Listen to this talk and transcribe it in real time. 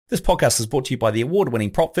This podcast is brought to you by the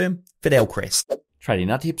award-winning prop firm, Crest. Trading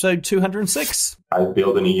Nut episode 206. I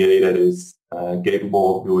built an EA that is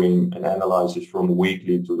capable of doing an analysis from the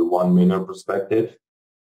weekly to the 1 minute perspective.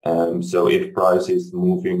 So if price is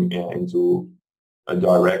moving into a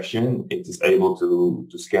direction, it is able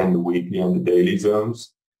to scan the weekly and the daily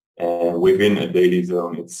zones. And within a daily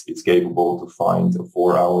zone, it's capable to find a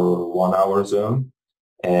 4-hour or 1 hour zone.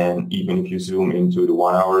 And even if you zoom into the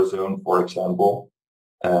 1 hour zone, for example,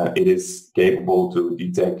 it is capable to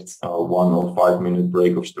detect a 1 or 5 minute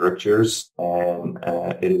break of structures, and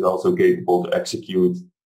it is also capable to execute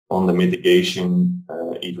on the mitigation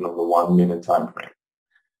even on the 1 minute time frame.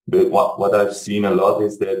 But what I've seen a lot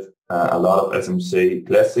is that a lot of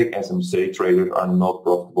classic SMC traders are not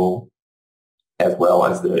profitable, as well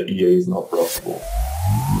as the EA is not profitable.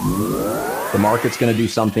 The market's going to do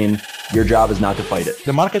something. Your job is not to fight it.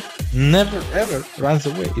 The market never, ever runs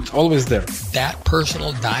away. It's always there. That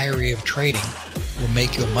personal diary of trading will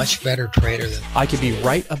make you a much better trader than... I could be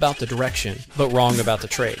right about the direction, but wrong about the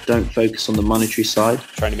trade. Don't focus on the monetary side.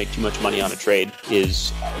 Trying to make too much money on a trade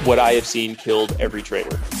is what I have seen killed every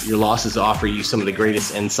trader. Your losses offer you some of the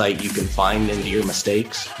greatest insight you can find into your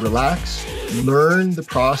mistakes. Relax, learn the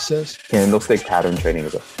process. And it looks like pattern trading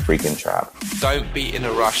is a freaking trap. Don't be in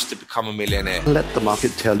a rush to become a millionaire. Let the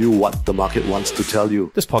market tell you what the market wants to tell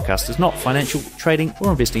you. This podcast is not financial, trading,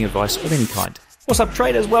 or investing advice of any kind. What's up,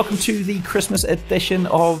 traders? Welcome to the Christmas edition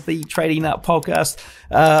of the Trading Nut podcast.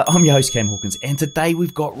 I'm your host, Cam Hawkins, and today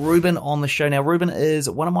we've got Ruben on the show. Now, Ruben is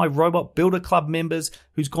one of my Robot Builder Club members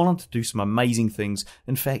who's gone on to do some amazing things.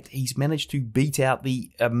 In fact, he's managed to beat out the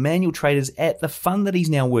manual traders at the fund that he's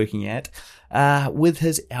now working at with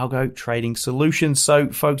his algo trading solutions. So,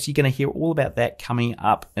 folks, you're going to hear all about that coming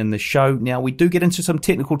up in the show. Now, we do get into some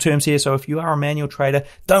technical terms here, so if you are a manual trader,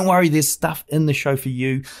 don't worry, there's stuff in the show for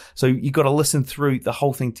you. So you've got to listen through the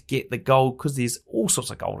whole thing to get the gold, because there's all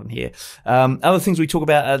sorts of gold in here. Other things we talk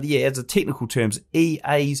about, as the technical terms,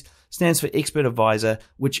 EAs stands for Expert Advisor,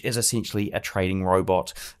 which is essentially a trading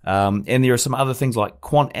robot. And there are some other things like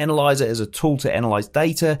Quant Analyzer is a tool to analyze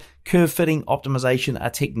data. Curve fitting optimization are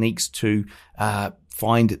techniques to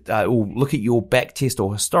find or look at your back test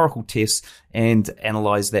or historical tests and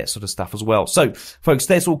analyze that sort of stuff as well. So, folks,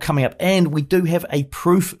 that's all coming up. And we do have a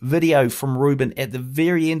proof video from Ruben at the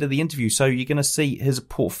very end of the interview. So you're going to see his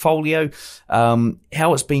portfolio, how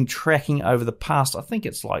it's been tracking over the past, I think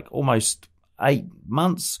it's like almost 8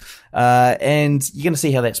 months, and you're going to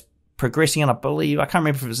see how that's progressing. And I can't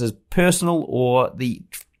remember if it was his personal or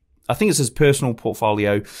I think it's his personal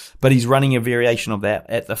portfolio, but he's running a variation of that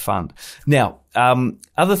at the fund. Now,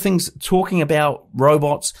 other things talking about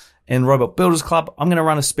robots and Robot Builders Club, I'm going to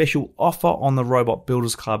run a special offer on the Robot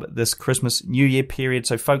Builders Club this Christmas New Year period.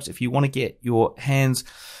 So, folks, if you want to get your hands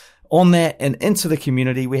on that and into the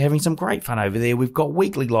community, we're having some great fun over there. We've got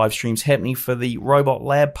weekly live streams happening for the Robot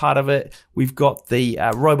Lab part of it. We've got the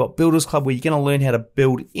Robot Builders Club, where you're going to learn how to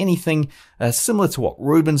build anything similar to what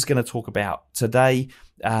Ruben's going to talk about today,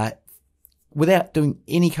 without doing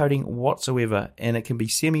any coding whatsoever. And it can be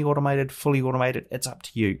semi-automated, fully automated. It's up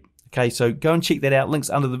to you. Okay, so go and check that out. Links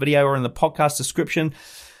under the video or in the podcast description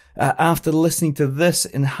after listening to this,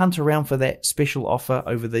 and hunt around for that special offer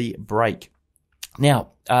over the break. Now,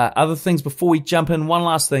 other things before we jump in, one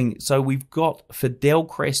last thing. So we've got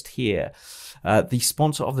Crest here, the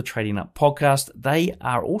sponsor of the Trading Up podcast. They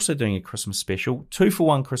are also doing a Christmas special,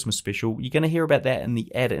 2-for-1 Christmas special. You're going to hear about that in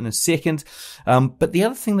the ad in a second. But the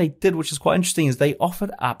other thing they did, which is quite interesting, is they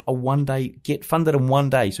offered up a 1-day, get funded in 1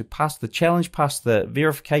 day. So pass the challenge, pass the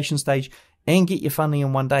verification stage, and get your funding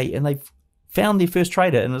in 1 day. And they've found their first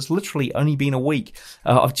trader, and it's literally only been a week.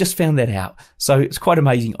 I've just found that out. So it's quite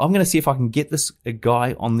amazing. I'm going to see if I can get this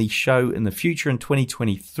guy on the show in the future in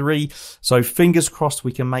 2023. So fingers crossed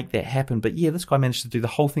we can make that happen. But yeah, this guy managed to do the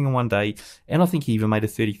whole thing in 1 day, and I think he even made a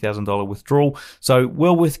 $30,000 withdrawal. So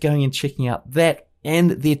well worth going and checking out that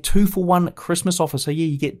and their 2-for-1 Christmas offer. So yeah,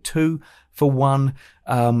 you get 2-for-1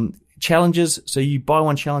 challenges. So you buy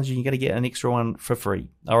one challenge and you're going to get an extra one for free.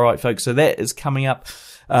 All right, folks. So that is coming up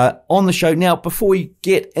on the show. Now, before we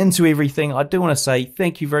get into everything, I do want to say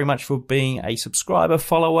thank you very much for being a subscriber,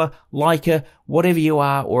 follower, liker, whatever you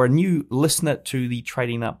are, or a new listener to the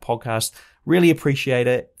Trading Up podcast. Really appreciate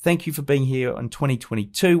it. Thank you for being here in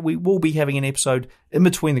 2022. We will be having an episode in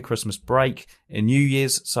between the Christmas break and New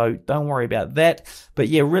Year's, so don't worry about that. But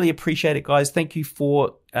yeah, really appreciate it, guys. Thank you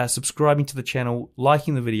for subscribing to the channel,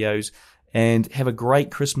 liking the videos, and have a great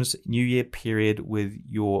Christmas, New Year period with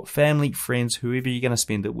your family, friends, whoever you're going to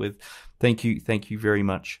spend it with. Thank you very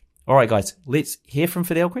much. All right, guys, let's hear from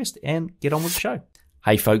Crest and get on with the show.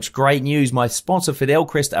 Hey folks, great news. My sponsor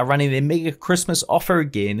Fidelcrest are running their mega Christmas offer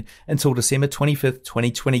again until December 25th,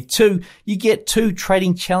 2022. You get 2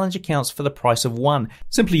 trading challenge accounts for the price of 1.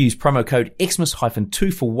 Simply use promo code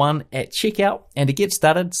Xmas-2 for 1 at checkout. And to get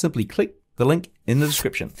started, simply click the link in the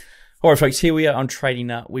description. All right, folks, here we are on Trading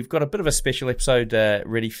Nut. We've got a bit of a special episode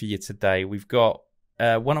ready for you today. We've got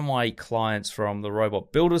one of my clients from the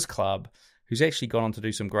Robot Builders Club who's actually gone on to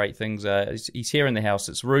do some great things. He's here in the house.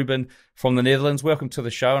 It's Ruben from the Netherlands. Welcome to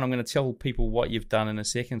the show, and I'm going to tell people what you've done in a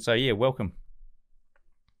second. So, yeah, welcome.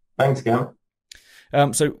 Thanks, Cam.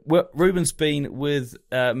 Ruben's been with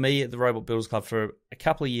me at the Robot Builders Club for a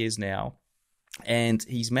couple of years now, and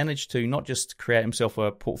he's managed to not just create himself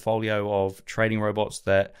a portfolio of trading robots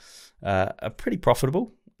that are pretty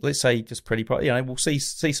profitable. Let's say just pretty profitable. We'll see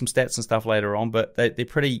some stats and stuff later on, but they're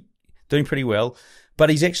doing pretty well. But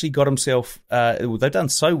he's actually got himself, they've done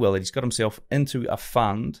so well that he's got himself into a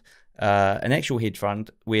fund, an actual hedge fund,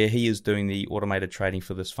 where he is doing the automated trading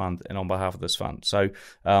for this fund and on behalf of this fund. So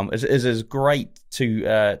it is great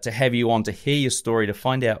to have you on to hear your story, to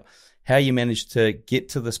find out how you managed to get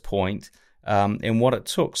to this point and what it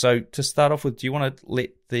took. So to start off with, do you want to let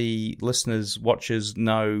the listeners, watchers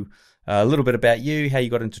know a little bit about you, how you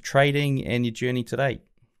got into trading and your journey today?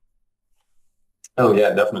 Oh,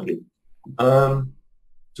 yeah, definitely.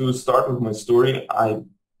 To start with my story, I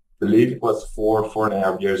believe it was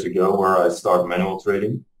 4.5 years ago where I started manual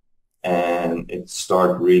trading, and it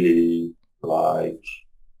started really like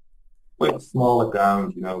with a small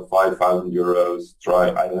account, 5,000 euros.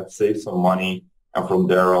 I have saved some money, and from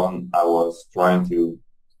there on, I was trying to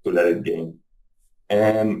let it gain.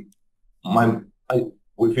 And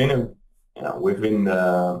within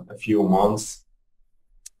a few months,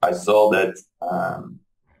 I saw that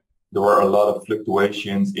there were a lot of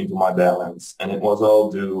fluctuations into my balance, and it was all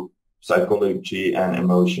due to psychology and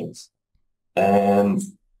emotions. And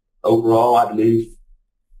overall, I believe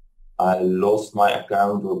I lost my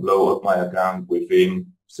account or blow up my account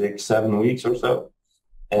within 6-7 weeks or so.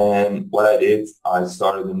 And what I did, I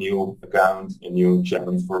started a new account, a new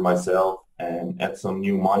challenge for myself, and add some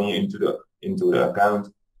new money into the account.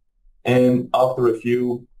 And after a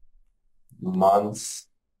few months,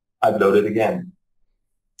 I blowed it again.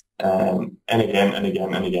 And again and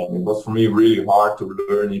again and again. It was for me really hard to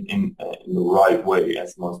learn it in the right way,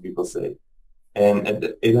 as most people say. And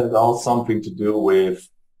it had all something to do with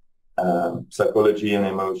psychology and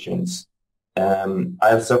emotions. I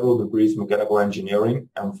have several degrees in mechanical engineering,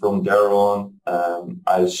 and from there on,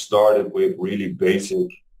 I started with really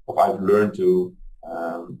basic. I've learned to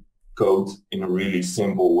code in a really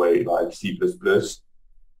simple way, like C++,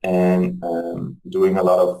 and doing a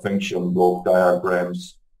lot of function block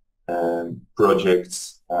diagrams.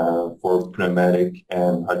 Projects for pneumatic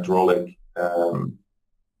and hydraulic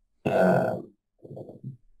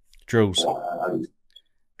drills.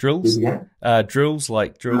 Drills? Drills,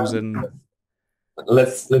 like drills and...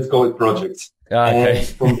 Let's go with projects. Okay.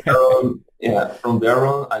 And from there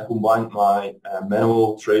on, I combined my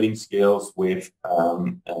manual trading skills with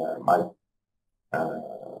my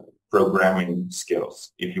programming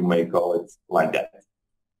skills, if you may call it like that.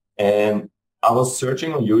 And I was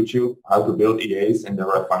searching on YouTube how to build EAs, and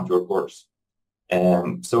there I found your course.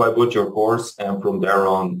 So I bought your course, and from there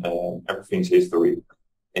on, everything's history.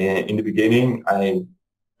 And in the beginning,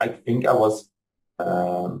 I think I was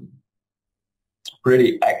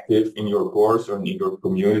pretty active in your course or in your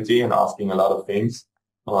community and asking a lot of things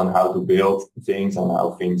on how to build things and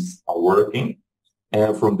how things are working.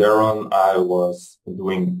 And from there on, I was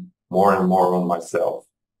doing more and more on myself.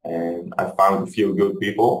 And I found a few good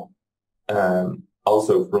people.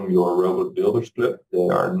 Also from your Robot Builders Club. They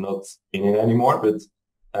are not in it anymore, but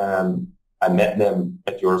I met them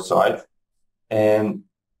at your site. And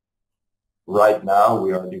right now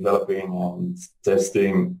we are developing and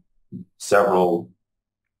testing several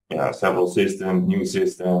systems,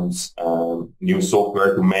 new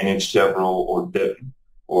software to manage several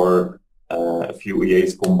or a few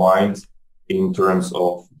EAs combined in terms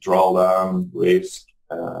of drawdown, risk,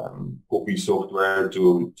 copy software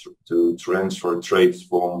to transfer trades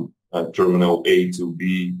from terminal A to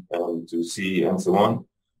B to C and so on.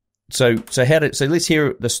 So let's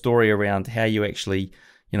hear the story around how you actually,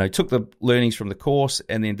 took the learnings from the course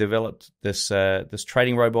and then developed this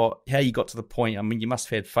trading robot. How you got to the point. I mean, you must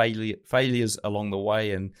have had failures along the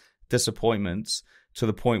way and disappointments to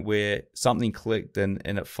the point where something clicked and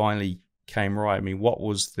it finally came right. I mean,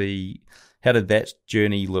 how did that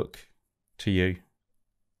journey look to you?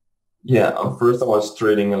 Yeah, first I was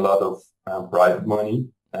trading a lot of private money,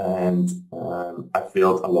 and I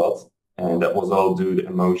failed a lot. and that was all due to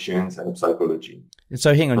emotions and psychology. And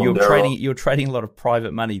so hang on, From you're trading a lot of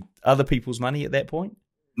private money, other people's money at that point?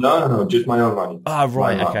 No, just my own money. Ah,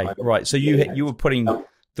 right, okay, right. So you were putting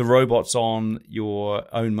the robots on your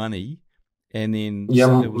own money, and then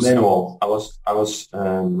manual. I was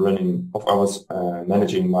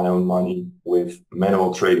managing my own money with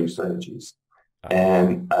manual trading strategies,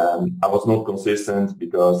 and I was not consistent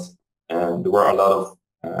because there were a lot of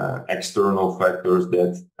external factors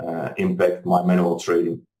that impact my manual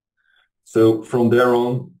trading. So from there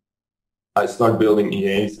on, I started building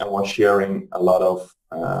EAs and was sharing a lot of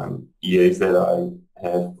EAs that I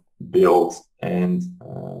have built and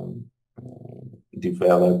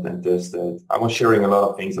developed and tested. I was sharing a lot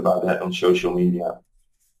of things about that on social media.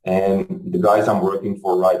 And the guys I'm working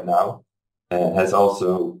for right now has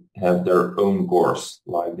also have their own course,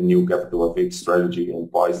 like the new capital FX strategy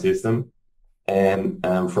and PI system. And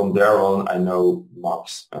from there on, I know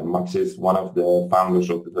Max. Max is one of the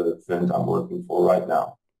founders of the fund I'm working for right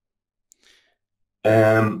now.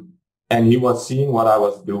 And he was seeing what I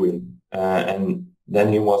was doing. And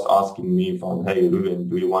then he was asking me from, hey, Ruben,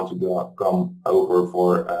 do you want to come over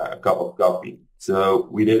for a cup of coffee? So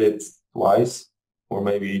we did it twice, or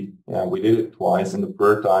maybe, we did it twice. And the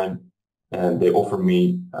third time, they offered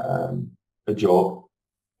me a job.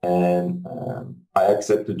 And I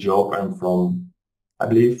accept the job. And I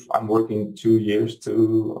believe I'm working 2 years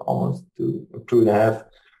to almost 2.5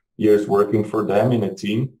 years working for them in a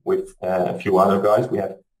team with a few other guys. We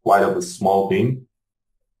have quite a small team.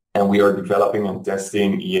 And we are developing and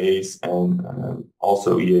testing EAs and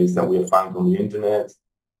also EAs that we have found on the internet,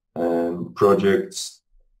 projects,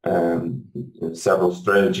 several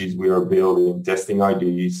strategies we are building, testing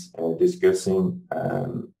ideas, discussing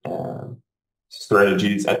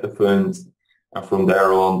strategies at the fund, and from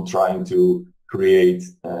there on trying to create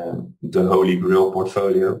the Holy Grail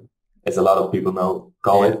portfolio, as a lot of people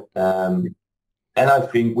call it. And I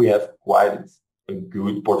think we have quite a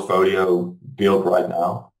good portfolio built right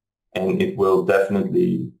now. And it will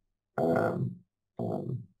definitely, okay,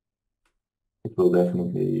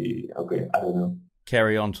 I don't know.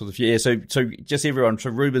 Carry on to the future. Yeah, so just everyone,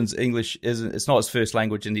 so Ruben's English it's not his first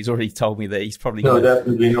language, and he's already told me that he's probably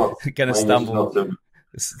definitely not going to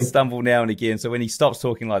stumble now and again. So when he stops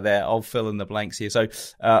talking like that, I'll fill in the blanks here. So,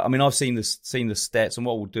 I mean, I've seen the stats, and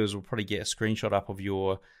what we'll do is we'll probably get a screenshot up of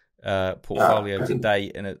your portfolio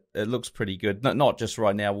today, and it looks pretty good. Not just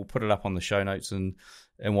right now. We'll put it up on the show notes and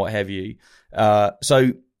what have you.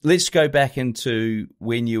 So let's go back into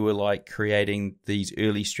when you were like creating these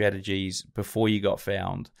early strategies before you got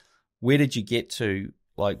found. Where did you get to?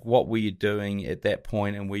 Like, what were you doing at that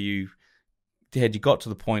point? And had you got to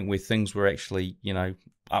the point where things were actually,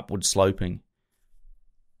 upward sloping?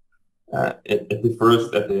 At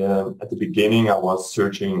the beginning, I was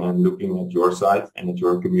searching and looking at your site and at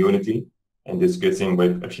your community and discussing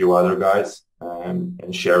with a few other guys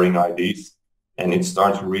and sharing ideas. And it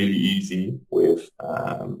starts really easy with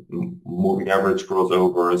moving average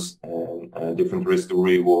crossovers and different risk to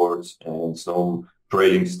rewards and some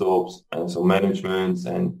trading stops and some management.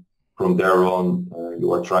 And from there on,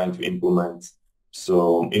 you are trying to implement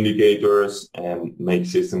some indicators and make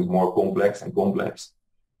systems more complex. And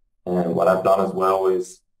what I've done as well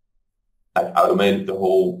is I've automated the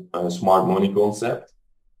whole smart money concept.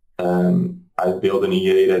 I've built an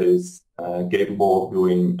EA that is capable of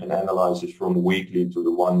doing an analysis from weekly to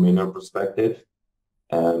the 1 minute perspective.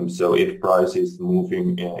 So if price is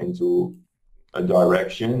moving into a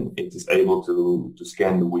direction, it is able to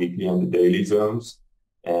scan the weekly and the daily zones.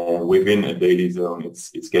 And within a daily zone,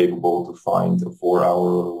 it's capable to find a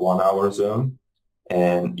 4-hour or 1 hour zone.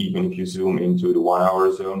 And even if you zoom into the 1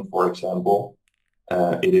 hour zone, for example,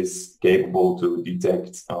 it is capable to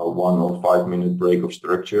detect 1 or 5 minute break of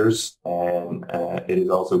structures, and it is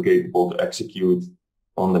also capable to execute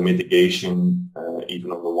on the mitigation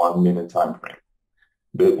even on the 1 minute time frame.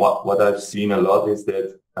 But what I've seen a lot is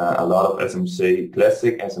that a lot of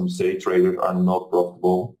classic SMC traders are not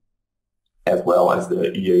profitable, as well as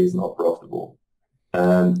the EA is not profitable.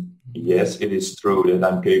 And yes, it is true that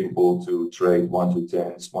I'm capable to trade 1 to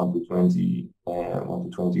 10s, 1 to 20, 1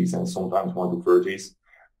 to 20s, and sometimes 1 to 30s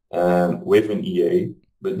with an EA.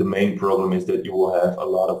 But the main problem is that you will have a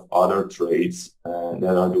lot of other trades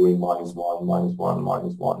that are doing -1, -1,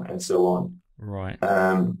 -1, and so on. Right.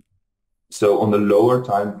 So on the lower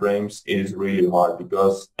time frames, it is really hard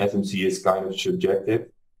because SMC is kind of subjective,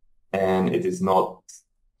 and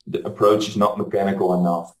the approach is not mechanical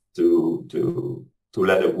enough to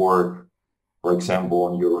let it work, for example,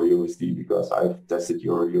 on Euro USD, because I've tested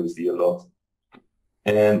Euro USD a lot.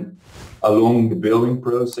 And along the building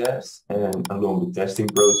process and along the testing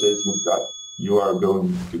process, you are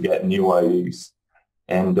going to get new ideas.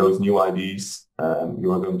 And those new ideas,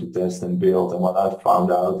 you are going to test and build. And what I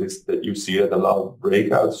found out is that you see that a lot of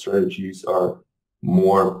breakout strategies are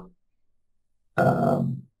more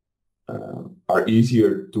are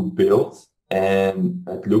easier to build, and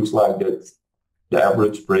it looks like that the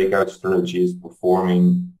average breakout strategy is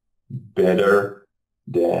performing better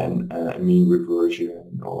than a mean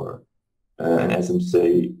reversion or an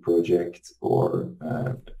SMC project or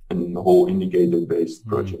a whole indicator-based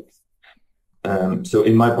project. So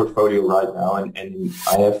in my portfolio right now, and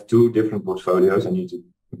I have 2 different portfolios. I need to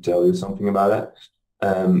tell you something about it.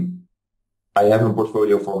 I have a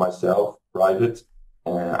portfolio for myself, private.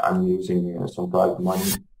 I'm using some private money,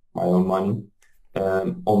 my own money,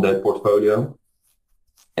 on that portfolio.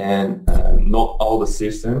 And not all the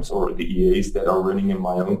systems or the EAs that are running in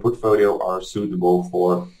my own portfolio are suitable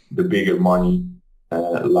for the bigger money,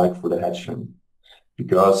 like for the hedge fund.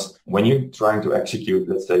 Because when you're trying to execute,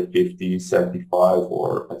 let's say 50, 75,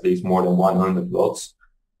 or at least more than 100 lots,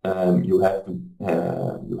 you have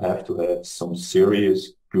to have some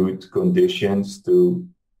serious good conditions to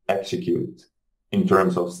execute in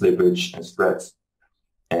terms of slippage and spreads.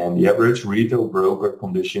 And the average retail broker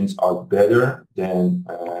conditions are better than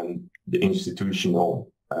the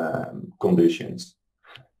institutional conditions.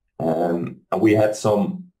 And we had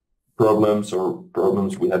some problems.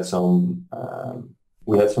 We had some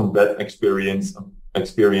bad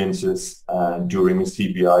experiences during a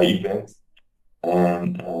CPI event.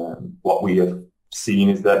 And what we have seen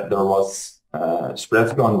is that there was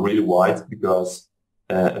spreads gone really wide because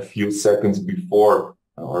a few seconds before,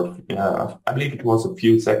 I believe it was a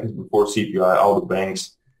few seconds before CPI, all the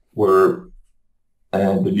banks were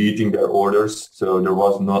deleting their orders, so there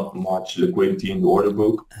was not much liquidity in the order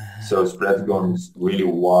book. So spreads gone really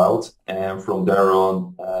wild, and from there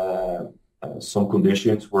on, some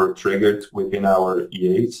conditions were triggered within our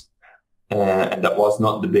EAs, and that was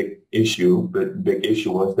not the big issue. But the big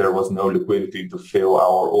issue was there was no liquidity to fill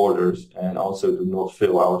our orders and also to not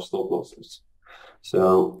fill our stop losses.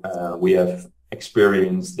 So we have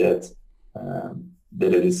experienced that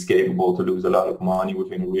it is capable to lose a lot of money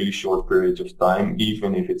within a really short period of time,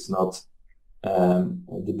 even if it's not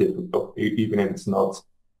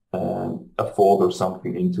a fault or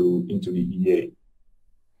something into the EA.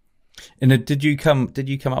 And did you come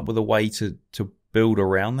up with a way to build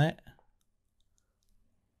around that?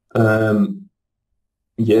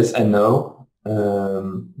 Yes and no.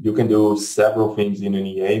 You can do several things in an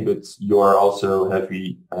EA, but you are also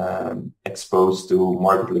heavily exposed to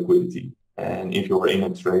market liquidity. And if you're in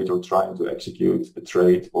a trade or trying to execute a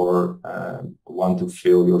trade or want to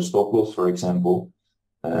fill your stop loss, for example,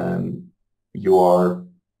 you are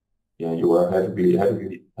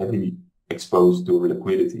heavily exposed to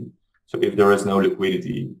liquidity. So if there is no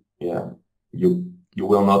liquidity, you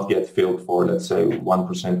will not get filled for, let's say,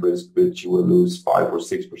 1% risk, but you will lose 5 or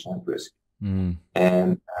 6% risk.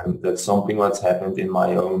 And that's something that's happened in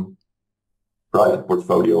my own private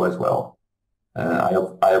portfolio as well. I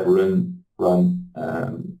have run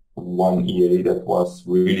one EA that was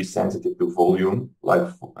really sensitive to volume, like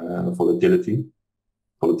volatility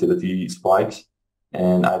spikes,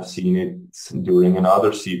 and I've seen it during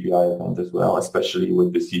another CPI event as well, especially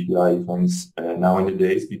with the CPI events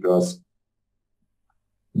nowadays, because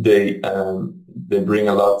they bring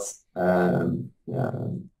a lot.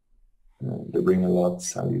 They bring a lot.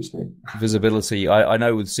 How do you say? Visibility. I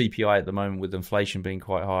know with CPI at the moment, with inflation being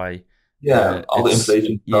quite high. All the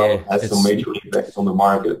inflation stuff has some major impacts on the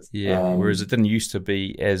market. Whereas it didn't used to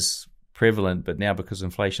be as prevalent, but now because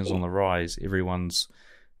inflation's on the rise, everyone's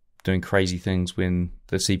doing crazy things when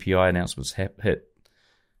the CPI announcements hit.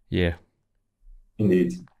 Yeah.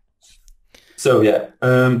 Indeed. So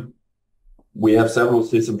we have several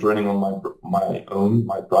systems running on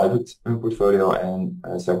my private portfolio, and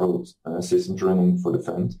several systems running for the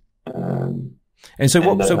fund. And so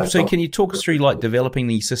can you talk us through like developing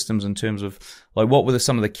these systems in terms of like what were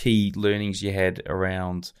some of the key learnings you had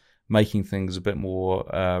around making things a bit more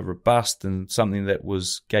robust and something that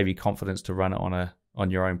gave you confidence to run it on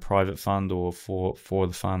your own private fund or for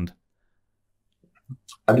the fund?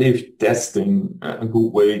 I believe testing a good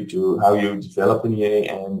way to how you develop an EA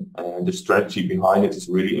and the strategy behind it is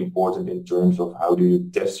really important in terms of how do you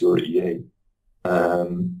test your EA.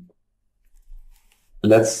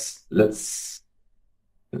 Let's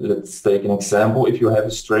take an example. If you have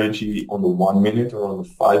a strategy on the 1 minute or on the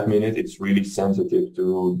 5 minute, it's really sensitive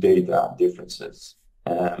to data differences.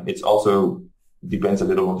 It's also depends a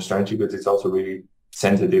little on the strategy, but it's also really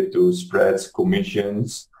sensitive to spreads,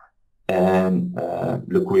 commissions, and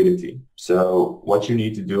liquidity. So what you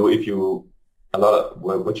need to do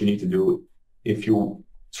if you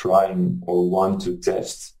trying or want to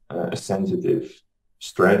test a sensitive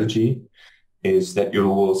strategy is that you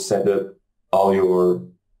will set up all your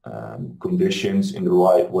conditions in the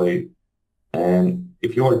right way. And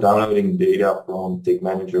if you are downloading data from Tick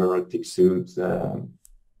Manager or Tick Suite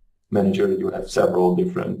Manager, you have several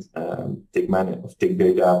different tick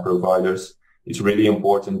data providers. It's really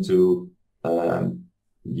important to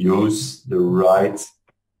use the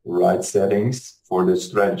right settings for the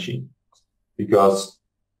strategy, because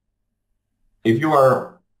if you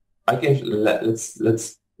are, let's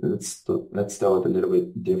tell it a little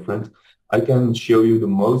bit different. I can show you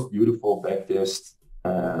the most beautiful backtest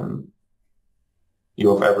you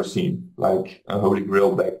have ever seen, like a Holy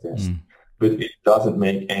Grail backtest. But it doesn't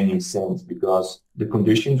make any sense because the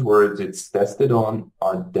conditions where it's tested on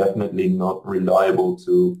are definitely not reliable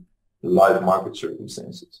to live market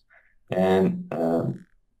circumstances. And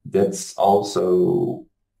that's also,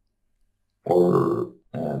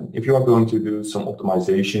 if you are going to do some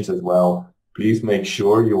optimizations as well, please make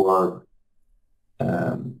sure you are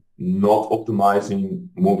not optimizing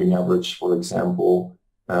moving average, for example,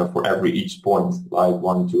 for each point, like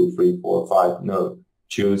 1, 2, 3, 4, 5. No,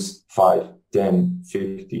 choose 5, 10,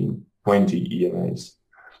 15, 20 EMAs,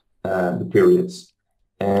 the periods.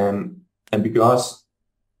 And because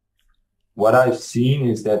what I've seen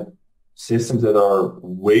is that systems that are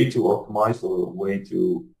way too optimized or way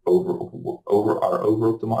too over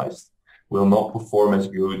optimized will not perform as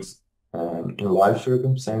good in live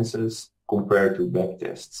circumstances compared to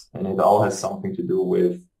backtests. And it all has something to do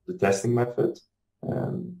with the testing method,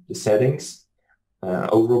 the settings,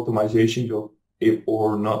 over optimization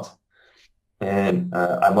or not. And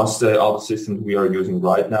I must say all the systems we are using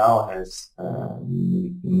right now has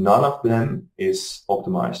none of them is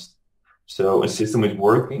optimized. So a system is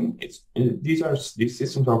working. These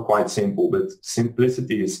systems are quite simple, but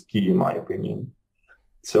simplicity is key in my opinion.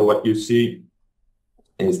 So what you see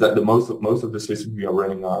is that most of the systems we are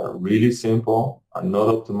running are really simple, are not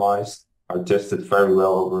optimized, are tested very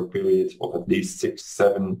well over a period of at least 6,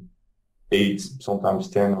 7, 8, sometimes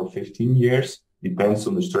 10 or 15 years. Depends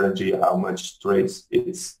on the strategy, how much trades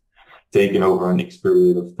it's taken over an X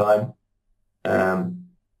period of time. And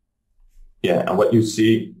what you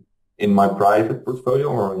see in my private portfolio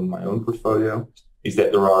or in my own portfolio is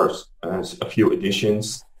that there are a few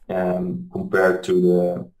additions compared to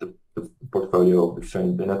the portfolio of the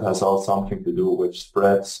fund. And it has all something to do with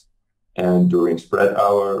spreads and during spread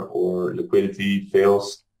hour or liquidity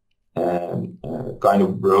fails and kind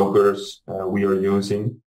of brokers we are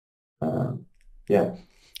using.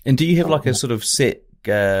 And do you have like a sort of set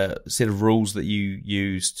of rules that you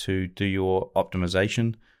use to do your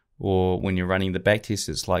optimization? Or when you're running the backtest,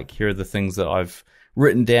 it's like, here are the things that I've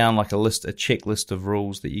written down, like a checklist of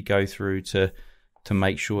rules that you go through to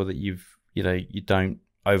make sure that you don't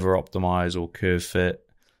over optimize or curve fit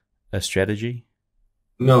a strategy?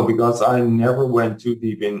 No, because I never went too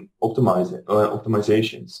deep in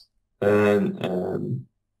optimizations, and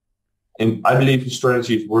I believe the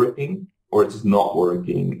strategy is working or it's not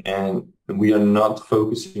working, and we are not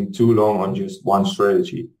focusing too long on just one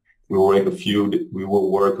strategy. We will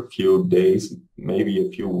work a few days, maybe a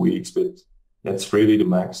few weeks, but that's really the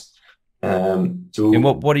max. And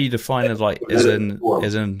what do you define as like as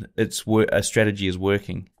in a strategy is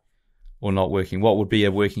working or not working? What would be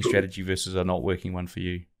a working strategy versus a not working one for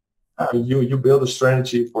you? You build a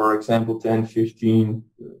strategy, for example, 10, 15,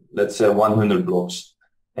 let's say 100 blocks,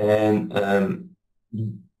 and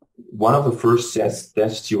one of the first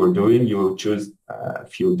tests you are doing, you will choose a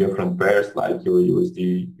few different pairs like your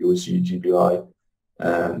USD, GPI,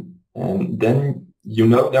 and then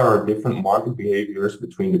there are different market behaviors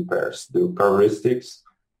between the pairs. The characteristics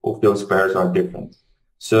of those pairs are different.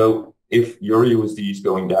 So if your USD is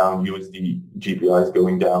going down, USD GPI is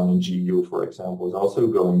going down, and GU, for example, is also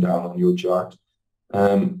going down on your chart,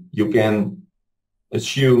 you can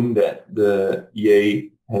assume that the EA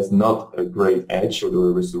has not a great edge, or the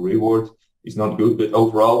risk to reward is not good, but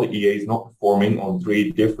overall the EA is not performing on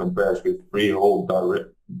 3 different pairs with 3 whole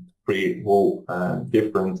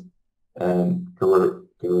different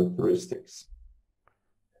characteristics.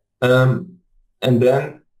 And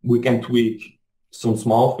then we can tweak some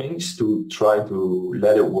small things to try to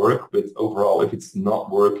let it work, but overall, if it's not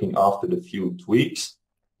working after the few tweaks,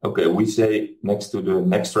 okay, we say next to the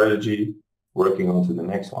next strategy, working on to the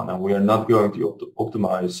next one, and we are not going to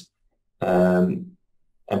optimize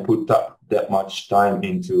and put that much time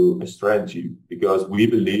into a strategy, because we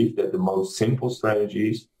believe that the most simple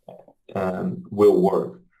strategies will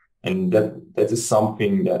work. And that is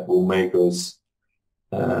something that will make us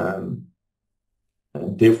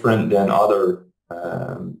different than other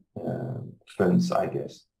funds, I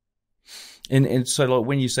guess. And so, like,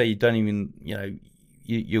 when you say you don't even,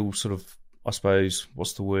 you'll sort of, I suppose,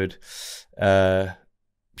 what's the word?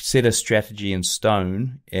 Set a strategy in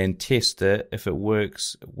stone and test it. If it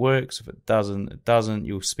works, it works. If it doesn't.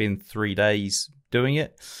 You'll spend 3 days doing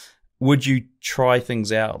it. Would you try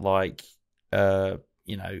things out like,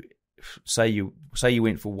 say you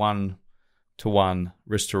went for 1-to-1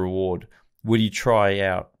 risk to reward? Would you try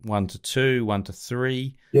out 1-to-2,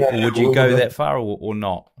 1-to-3? Yeah. Or would you go that far or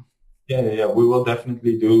not? Yeah. We will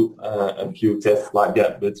definitely do a few tests like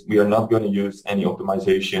that, but we are not going to use any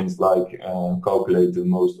optimizations like calculate the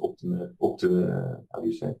most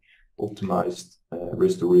optimized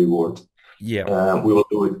risk to reward. Yeah. We will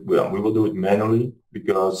do it manually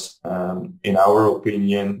because, in our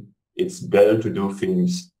opinion, it's better to do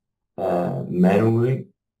things manually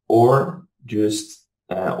or just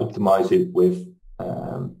optimize it with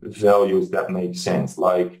values that make sense,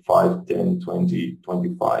 like 5, 10, 20,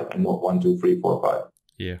 25, and not 1, 2, 3, 4, 5.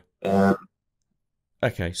 Yeah.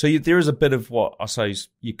 Okay, so there is a bit of what I suppose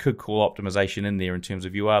you could call optimization in there in terms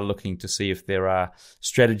of you are looking to see if there are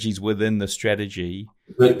strategies within the strategy,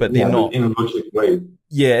 but they're not in a logical way.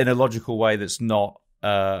 Yeah, in a logical way that's not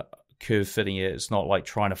curve fitting it. It's not like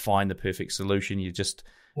trying to find the perfect solution. You're just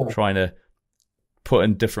trying to put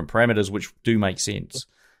in different parameters which do make sense.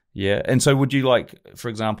 Yeah, and so would you, like, for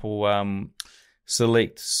example,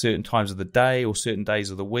 select certain times of the day or certain days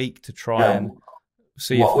of the week to try and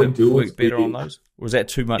see if it works better on those? Or is that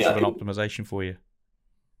too much of an optimization for you?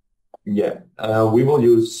 Yeah, we will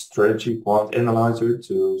use strategy quant analyzer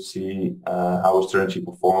to see how a strategy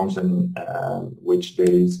performs and which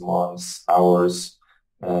days, months, hours,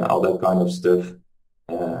 all that kind of stuff.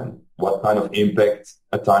 What kind of impact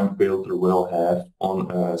a time filter will have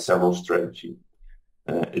on several strategy.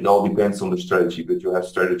 It all depends on the strategy, but you have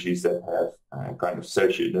strategies that have kind of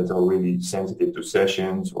sessions that are really sensitive to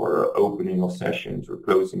sessions or opening of sessions or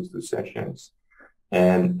closings to sessions.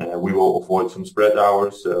 And we will avoid some spread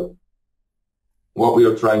hours. So what we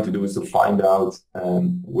are trying to do is to find out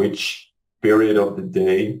which period of the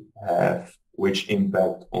day have which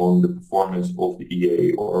impact on the performance of the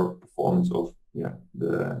EA or performance of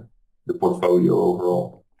the portfolio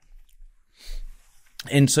overall.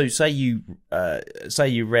 And so, say you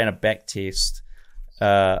ran a back test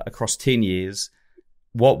across 10 years,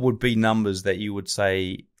 what would be numbers that you would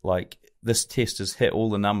say, like, this test has hit all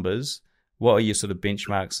the numbers? What are your sort of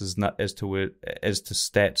benchmarks as to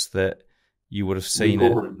stats that you would have seen?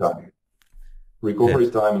 Recovery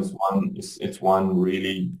time is one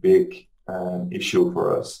really big issue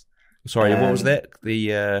for us. Sorry, what was that?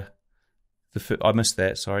 I missed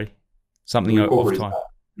that. Sorry, something off time.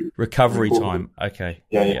 Recovery time. Okay.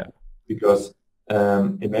 Yeah. Because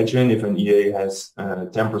imagine if an EA has 10%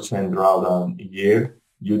 drawdown a year,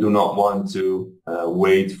 you do not want to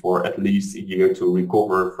wait for at least a year to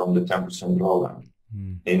recover from the 10% drawdown.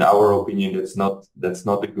 In our opinion, that's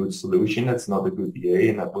not a good solution. That's not a good EA,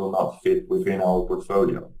 and that will not fit within our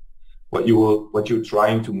portfolio. What you're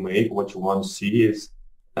trying to make, what you want to see is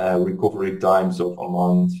recovery times of a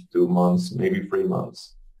month, 2 months, maybe 3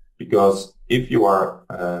 months. Because if you are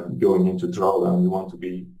going into drawdown, you want to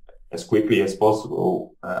be as quickly as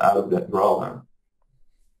possible out of that drawdown.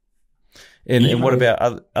 And what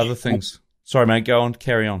about other things? Sorry, mate, go on,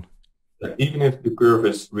 carry on. Even if the curve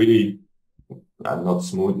is really not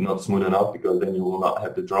smooth enough, because then you will not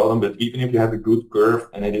have the drawdown, but even if you have a good curve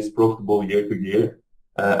and it is profitable year to year,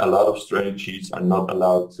 a lot of strategies are not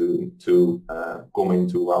allowed to come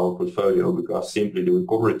into our portfolio because simply the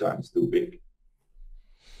recovery time is too big.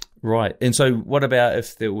 Right. And so what about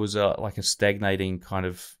if there was like a stagnating kind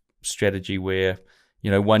of strategy where,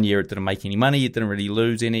 1 year it didn't make any money, it didn't really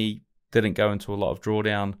lose any, didn't go into a lot of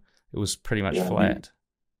drawdown, it was pretty much flat?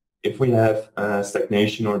 If we have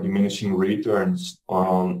stagnation or diminishing returns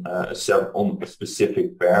on a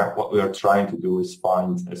specific pair, what we are trying to do is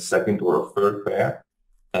find a second or a third pair,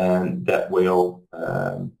 and that will,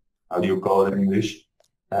 how do you call it in English?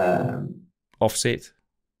 Offset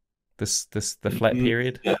the flat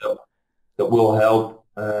period? Yeah, that will help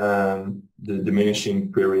the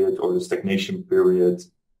diminishing period or the stagnation period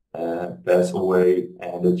pass away,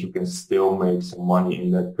 and that you can still make some money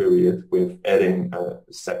in that period with adding a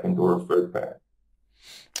second or a third pair.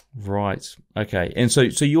 Right. Okay. And so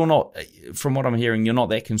you're not, from what I'm hearing, you're not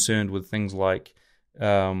that concerned with things like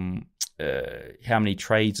how many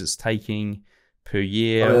trades it's taking per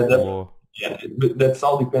year? But that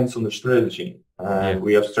all depends on the strategy.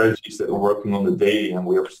 We have strategies that are working on the daily, and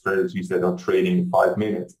we have strategies that are trading 5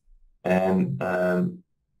 minutes. And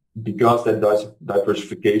because that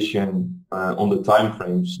diversification on the time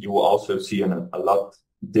frames, you will also see a lot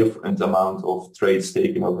different amount of trades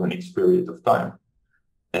taken over an X period of time.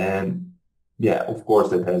 And yeah, of course,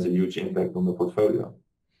 that has a huge impact on the portfolio.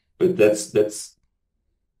 But that's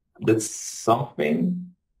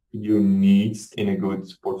something you need in a good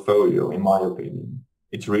portfolio, in my opinion.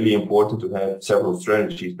 It's really important to have several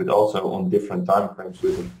strategies, but also on different time frames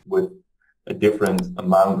with a different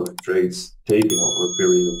amount of trades taken over a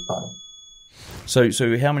period of time. So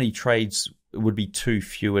how many trades would be too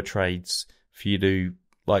fewer trades for you to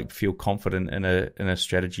feel confident in a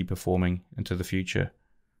strategy performing into the future?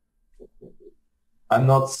 I'm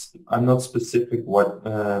not specific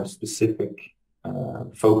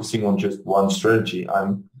focusing on just one strategy.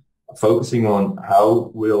 I'm focusing on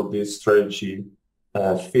how will this strategy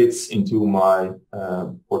fits into my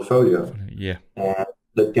portfolio. Yeah. And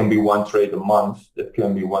that can be one trade a month, that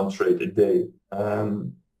can be one trade a day.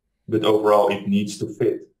 But overall, it needs to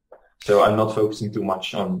fit. So I'm not focusing too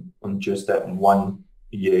much on just that one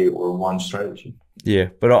EA or one strategy. Yeah,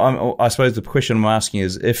 but I suppose the question I'm asking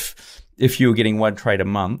is if you were getting one trade a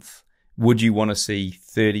month, would you want to see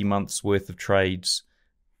 30 months worth of trades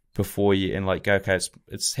before you and go, okay,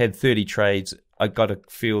 it's had 30 trades. I got to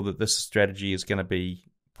feel that this strategy is going to be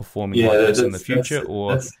performing like this in the future,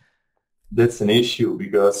 that's an issue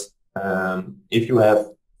because if you have,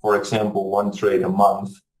 for example, one trade a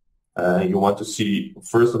month, you want to see,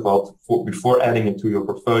 first of all, before adding it to your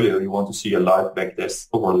portfolio, you want to see a live back test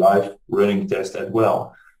or live running test as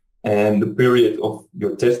well. And the period of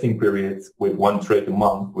your testing period with one trade a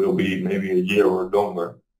month will be maybe a year or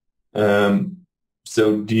longer.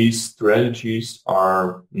 So these strategies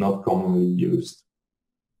are not commonly used.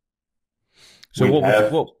 So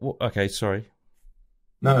okay, sorry.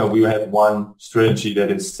 No, we have one strategy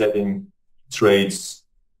that is setting trades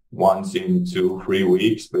once in 2-3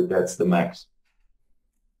 weeks, but that's the max.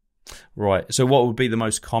 Right. So what would be the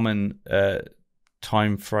most common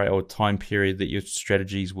time frame or time period that your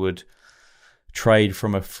strategies would trade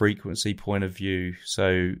from a frequency point of view?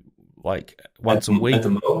 So once a week?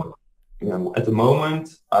 At the moment,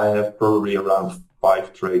 I have probably around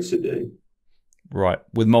 5 trades a day. Right.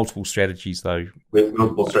 With multiple strategies, though. With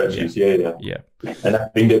multiple strategies, yeah. And I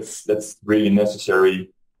think that's really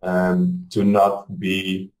necessary to not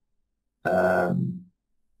be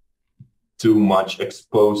too much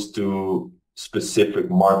exposed to specific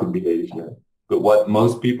market behavior. But what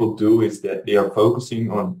most people do is that they are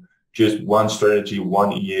focusing on just one strategy,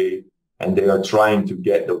 one EA, and they are trying to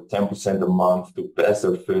get the 10% a month to pass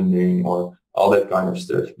their funding or all that kind of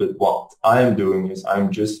stuff. But what I'm doing is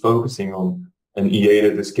I'm just focusing on an EA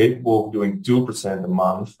that is capable of doing 2% a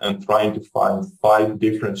month and trying to find 5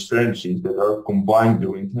 different strategies that are combined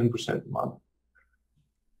doing 10% a month.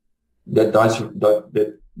 That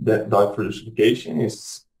diversification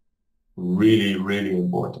is really, really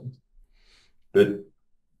important. But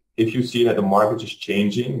if you see that the market is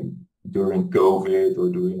changing during COVID or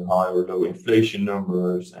during high or low inflation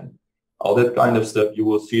numbers and all that kind of stuff, you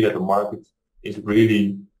will see that the market is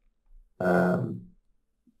really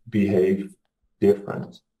behave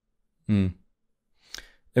different. And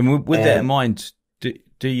with that in mind,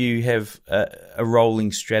 do you have a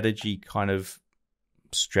rolling strategy kind of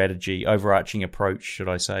overarching approach, should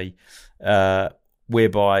I say,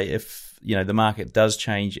 whereby if the market does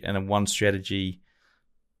change and one strategy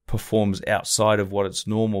performs outside of what it's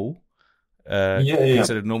normal,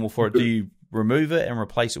 considered normal for it, do you remove it and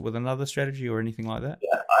replace it with another strategy or anything like that?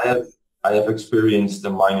 Yeah, I have experienced a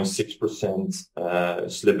 -6%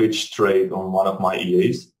 slippage trade on one of my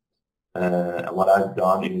EAs. And what I've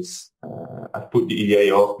done is I've put the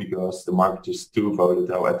EA off because the market is too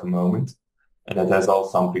volatile at the moment. And that has all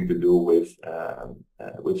something to do with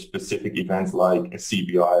specific events like a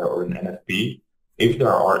CPI or an NFP. If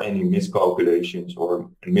there are any miscalculations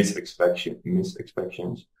or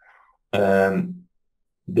misexpectations,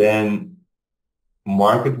 then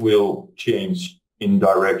market will change in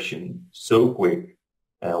direction so quick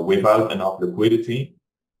without enough liquidity,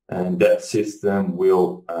 and that system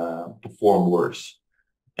will perform worse.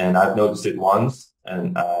 And I've noticed it once,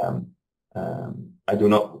 and I do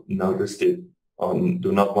not notice it or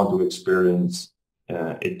do not want to experience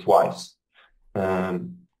it twice.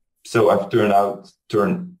 So I've turned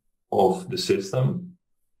off the system,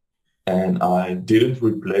 and I didn't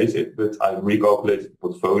replace it, but I recalculated the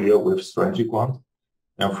portfolio with Strategy Quant,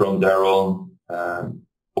 and from there on,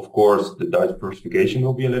 of course, the diversification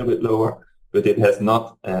will be a little bit lower, but it has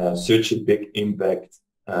not such a big impact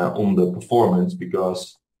on the performance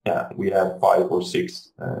because we have 5 or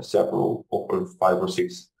 6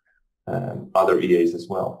 other EAs as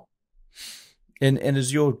well. And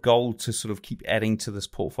is your goal to sort of keep adding to this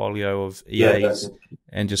portfolio of EAs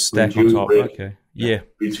and just stack on top? Risk. Okay, yeah.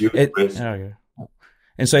 Reduce risk. Okay.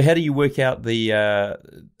 And so, how do you work out the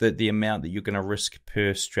amount that you're going to risk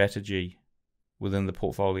per strategy within the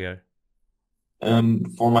portfolio?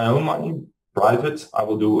 For my own money, private, I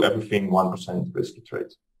will do everything 1% risky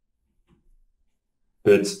trades.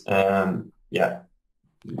 But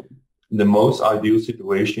the most ideal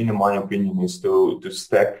situation, in my opinion, is to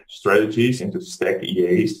stack strategies and to stack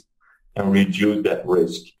EAs and reduce that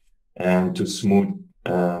risk and to smooth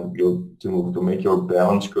to make your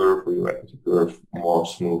balance curve or your equity curve more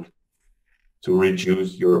smooth, to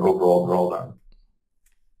reduce your overall drawdown.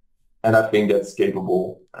 And I think that's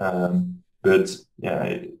capable. But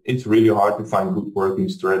it's really hard to find good working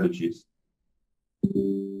strategies.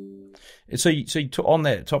 So on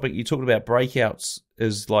that topic, you talked about breakouts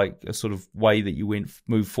as like a sort of way that you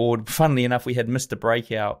move forward. Funnily enough, we had Mr.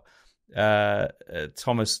 Breakout,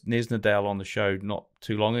 Thomas Nesnadale on the show not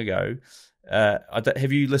too long ago.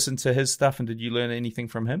 Have you listened to his stuff, and did you learn anything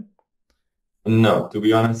from him? No, to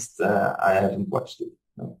be honest, I haven't watched it.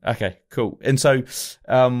 No. Okay, cool. And so,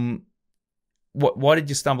 why did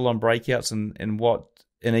you stumble on breakouts, and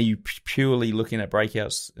are you purely looking at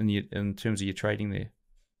breakouts in terms of your trading there?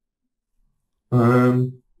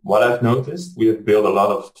 What I've noticed, we have built a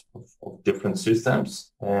lot of different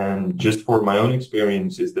systems, and just for my own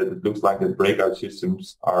experience is that it looks like the breakout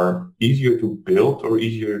systems are easier to build, or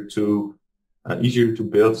easier to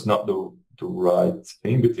build is not the right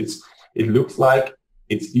thing, but it looks like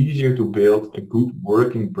it's easier to build a good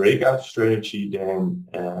working breakout strategy than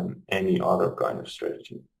any other kind of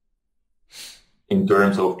strategy in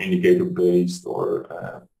terms of indicator based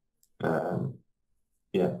or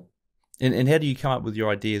And how do you come up with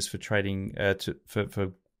your ideas for trading,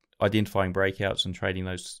 for identifying breakouts and trading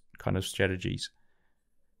those kind of strategies?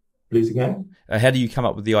 Please again? How do you come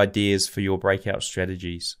up with the ideas for your breakout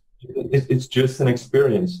strategies? It's just an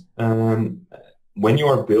experience. When you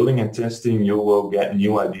are building and testing, you will get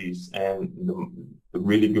new ideas. And the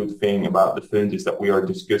really good thing about the fund is that we are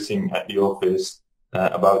discussing at the office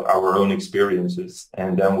about our own experiences.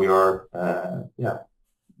 And then we are,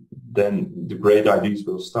 then the great ideas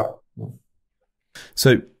will start.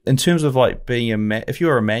 So in terms of like being if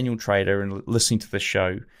you're a manual trader and listening to the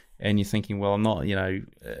show and you're thinking, well, I'm not,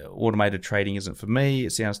 automated trading isn't for me,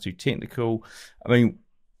 it sounds too technical. I mean,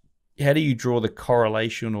 how do you draw the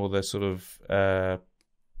correlation or the sort of,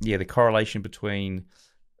 the correlation between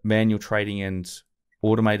manual trading and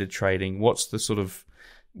automated trading?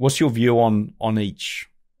 What's your view on each?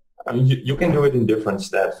 I mean, you can do it in different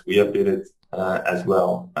steps. We have did it as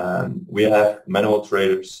well. We have manual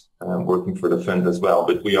traders working for the fund as well,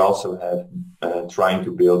 but we also have trying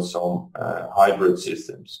to build some hybrid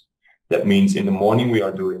systems. That means in the morning we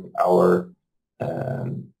are doing our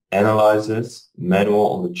analysis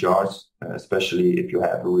manual on the charts, especially if you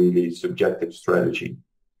have a really subjective strategy.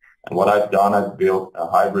 And what I've done, I've built a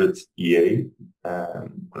hybrid EA.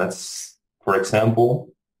 For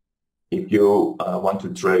example, if you want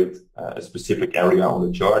to trade a specific area on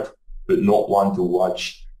the chart, but not want to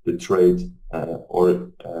watch the trade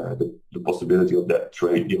or the possibility of that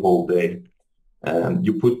trade the whole day,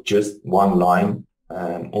 you put just one line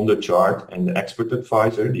on the chart, and the expert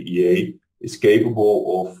advisor, the EA, is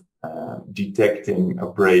capable of detecting a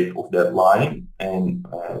break of that line, and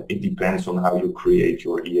it depends on how you create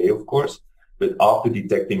your EA, of course. But after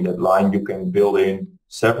detecting that line, you can build in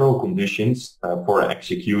several conditions for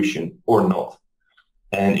execution or not.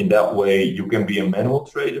 And in that way, you can be a manual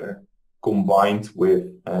trader combined with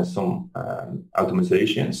some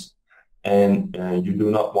automatizations, and you do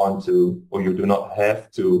not want to, or you do not have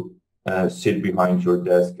to sit behind your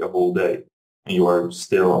desk a whole day, and you are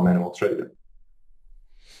still a manual trader.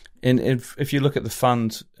 And if you look at the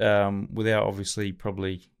fund, without obviously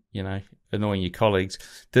probably annoying your colleagues,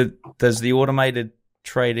 does the automated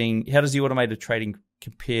trading? How does the automated trading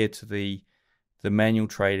compare to the manual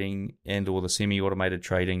trading and or the semi-automated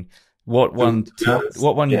trading? What one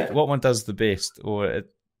does the best? Or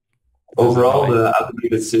overall, the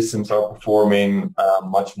automated systems are performing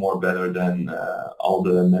much more better than all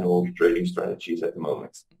the manual trading strategies at the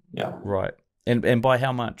moment. Yeah. Right. And by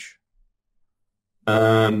how much?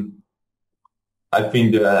 I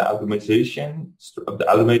think the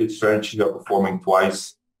automated strategies are performing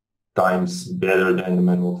twice times better than the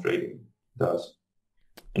manual trading does.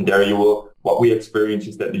 And there what we experience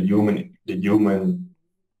is that the human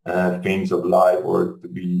things of life, or to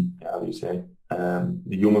be, the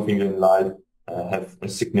human things in life have a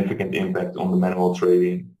significant impact on the manual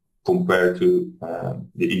trading compared to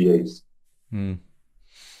the EAs.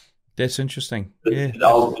 That's interesting. It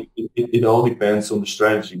all depends on the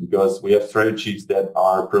strategy, because we have strategies that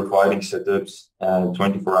are providing setups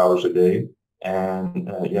 24 hours a day, and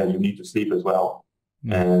you need to sleep as well.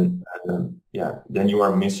 And then you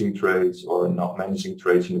are missing trades or not managing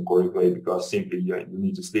trades in the correct way because simply you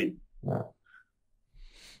need to sleep. Yeah.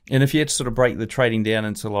 And if you had to sort of break the trading down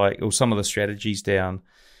into or some of the strategies down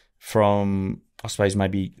from, I suppose,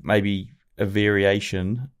 maybe a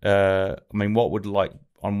variation, what would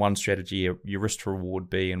on one strategy your risk to reward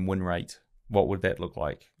be and win rate? What would that look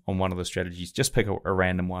like on one of the strategies? Just pick a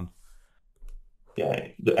random one. Yeah,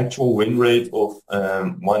 the actual win rate of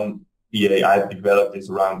one EA I've developed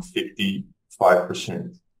is around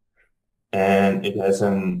 55%. And it has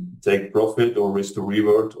a take profit or risk to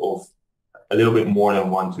reward of a little bit more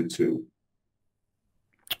than 1 to 2.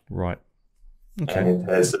 Right. Okay. And it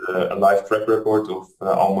has a live track record of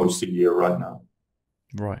almost a year right now.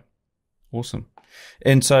 Right. Awesome.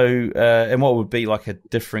 And so, and what would be like a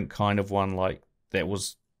different kind of one that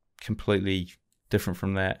was completely different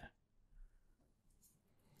from that?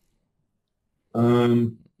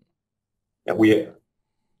 How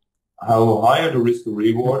high are the risk to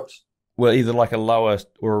reward? Well, either like a lower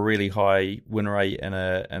or a really high win rate and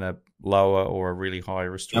a lower or a really high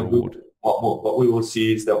risk to reward. What we will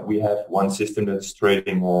see is that we have one system that's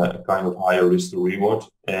trading a kind of higher risk to reward,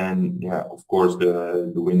 and of course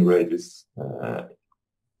the win rate is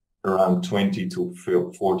around 20 to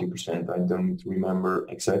 40%. I don't remember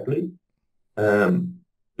exactly,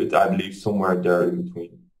 but I believe somewhere there in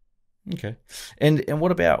between. Okay, and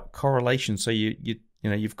what about correlation? So you're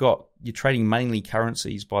trading mainly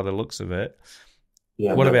currencies by the looks of it.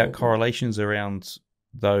 Yeah. What about correlations around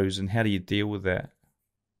those, and how do you deal with that?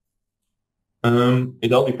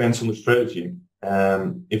 It all depends on the strategy.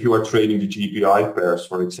 If you are trading the GPI pairs,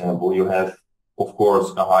 for example, you have, of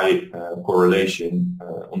course, a high correlation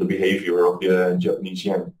on the behavior of the Japanese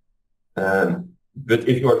yen. But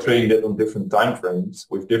if you are trading that on different time frames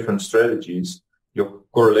with different strategies, your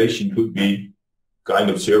correlation could be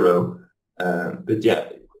kind of zero. I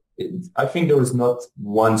think there is not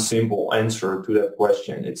one simple answer to that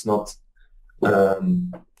question. It's not, how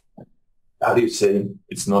do you say,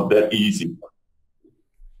 it's not that easy.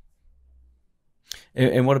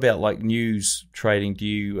 And what about news trading? Do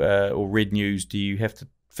you or read news? Do you have to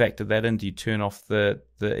factor that in? Do you turn off the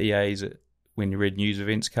EAs when you read news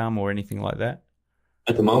events come or anything like that?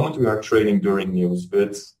 At the moment, we are trading during news,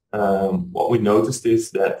 but what we noticed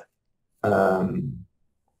is that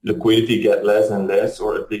liquidity get less and less,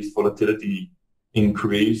 or at least volatility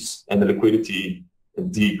increase and the liquidity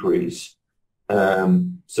decrease.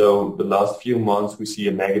 So the last few months, we see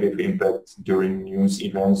a negative impact during news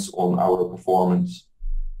events on our performance.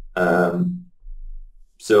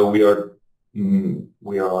 So we don't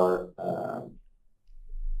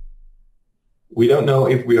know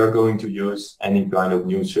if we are going to use any kind of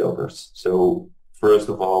news filters. So first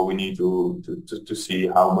of all, we need to see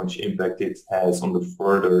how much impact it has on the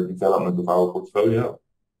further development of our portfolio,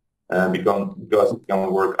 because it can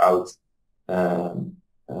work out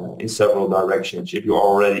in several directions. If you're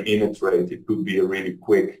already in a trade, it could be a really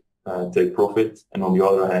quick take profit, and on the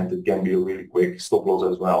other hand, it can be a really quick stop loss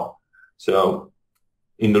as well. So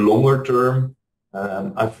in the longer term,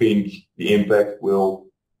 I think the impact will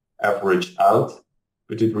average out,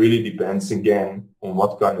 but it really depends again on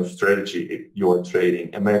what kind of strategy you are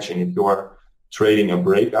trading. Imagine if you are trading a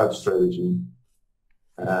breakout strategy,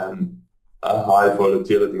 a high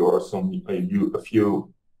volatility or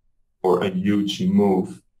a huge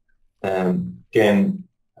move can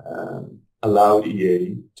allow the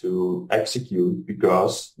EA to execute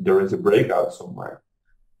because there is a breakout somewhere.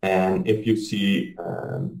 And if you see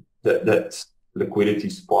that liquidity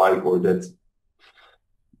spike or that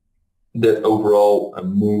overall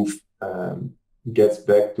move gets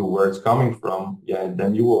back to where it's coming from,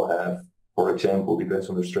 then you will have, for example, depends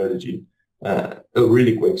on the strategy, a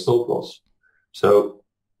really quick stop loss. So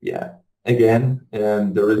again,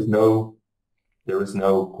 there is no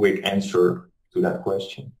quick answer to that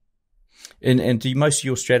question. And do most of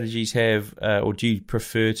your strategies have, or do you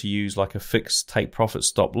prefer to use like a fixed take profit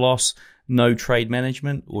stop loss, no trade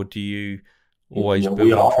management, or do you always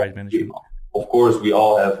build on trade management? Of course, we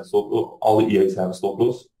all have a stop loss. All the EAs have a stop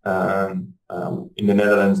loss. In the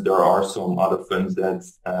Netherlands, there are some other funds that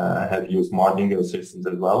have used martingale systems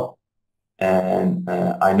as well. And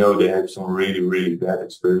I know they have some really, really bad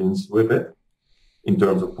experience with it in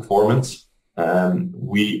terms of performance.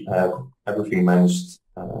 We have everything managed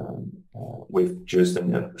with just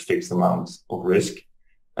a fixed amount of risk.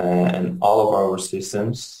 And all of our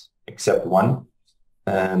systems, except one,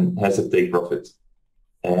 has a take profit.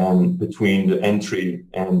 And between the entry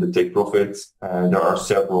and the take profit, there are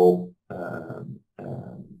several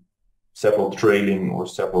trading or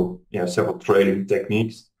several trading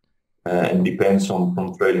techniques, and depends on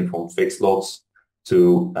from trading from fixed lots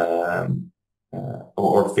to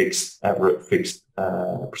or fixed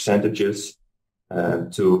percentages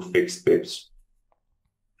to fixed pips.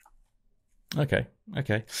 Okay.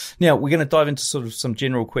 Now we're going to dive into sort of some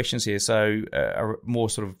general questions here. So more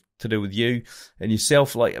sort of to do with you and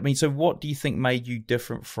yourself. So what do you think made you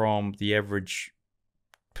different from the average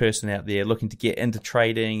person out there looking to get into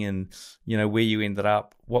trading, and where you ended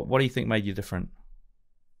up? What do you think made you different?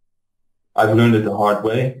 I've learned it the hard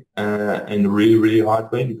way, and really, really hard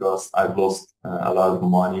way, because I've lost a lot of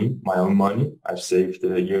money, my own money. I've saved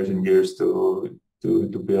years and years to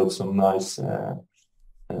build some nice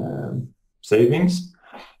savings,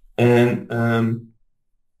 and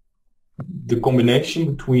the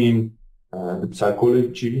combination between the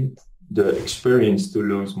psychology, the experience to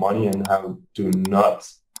lose money, and how to not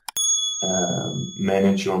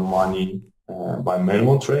manage your money by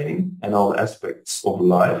manual trading, and all aspects of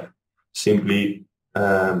life. Simply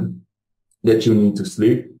that you need to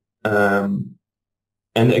sleep, and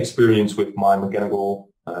the experience with my mechanical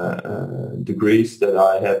degrees, that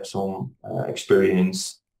I had some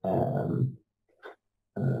experience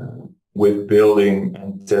with building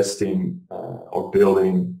and testing or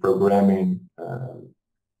building programming.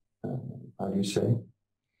 How do you say?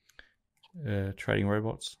 Trading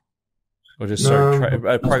robots, or just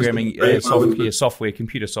programming software,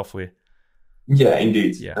 computer software. Yeah,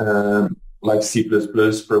 indeed. Yeah. Like C++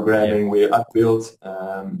 programming, where I built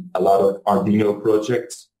a lot of Arduino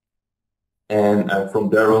projects, and from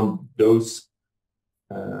there on, those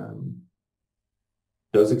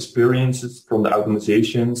experiences from the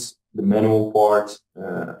automatizations, the manual part,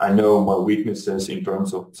 I know my weaknesses in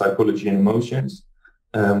terms of psychology and emotions,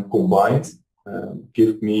 combined,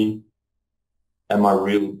 give me my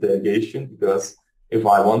real dedication, because if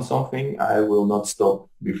I want something, I will not stop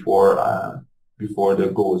before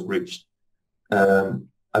the goal is reached.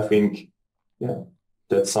 I think,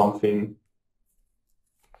 that's something.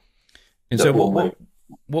 And so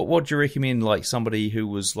what do you recommend, like somebody who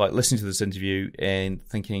was like listening to this interview and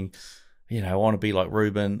thinking, I want to be like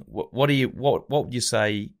Ruben, what would you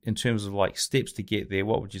say in terms of like steps to get there?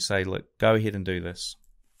 What would you say? Look, go ahead and do this.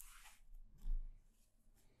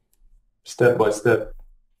 Step by step,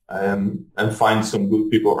 and find some good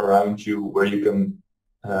people around you where you can,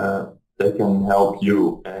 that can help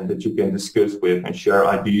you and that you can discuss with and share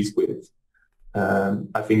ideas with.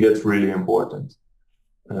 I think that's really important.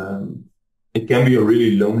 It can be a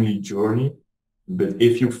really lonely journey, but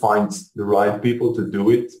if you find the right people to do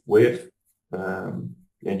it with, and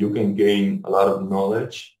you can gain a lot of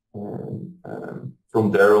knowledge, and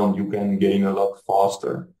from there on you can gain a lot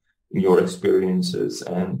faster in your experiences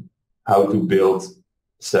and how to build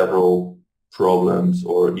several problems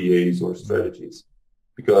or EAs or strategies.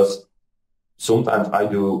 Because sometimes I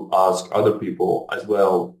do ask other people as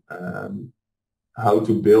well how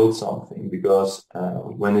to build something, because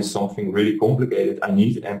when it's something really complicated, I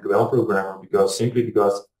need an MQL programmer, because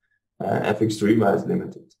FX3 is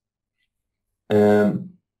limited. And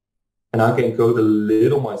I can code a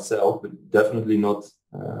little myself, but definitely not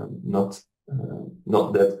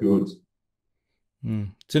that good.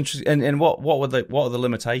 It's interesting. And what are the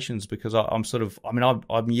limitations? Because I'm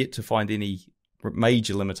yet to find any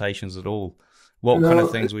major limitations at all. What kind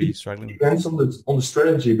of things were you struggling with? It depends on the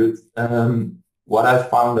strategy, but what I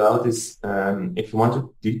found out is if you want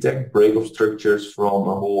to detect break-off structures from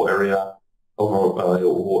a whole area,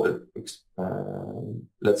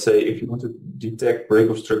 let's say if you want to detect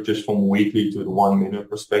break-off structures from weekly to the 1 minute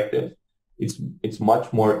perspective, it's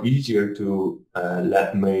much more easier to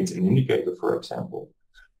mate an indicator, for example,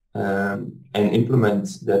 and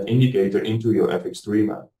implement that indicator into your FX3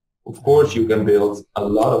 map. Of course, you can build a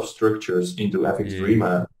lot of structures into FX3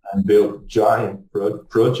 map and build giant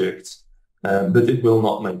projects, but it will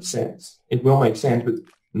not make sense. It will make sense, but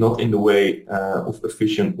not in the way of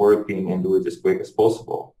efficient working and do it as quick as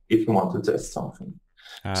possible if you want to test something.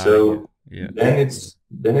 Then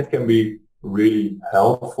it can be really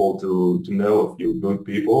helpful to know a few good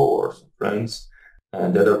people or some friends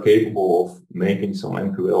that are capable of making some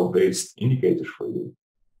MQL-based indicators for you.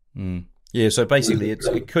 Yeah, so basically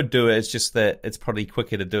it could do it. It's just that it's probably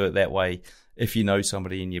quicker to do it that way if you know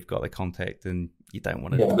somebody and you've got the contact and you don't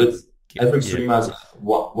want to. Yeah, but FX3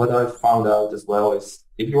 what I found out as well is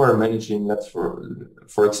if you are managing,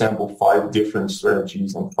 for example, 5 different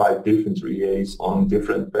strategies and 5 different EAs on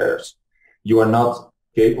different pairs, you are not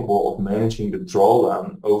capable of managing the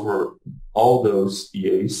drawdown over all those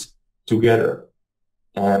EAs together.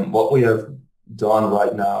 And what we have done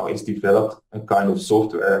right now is developed a kind of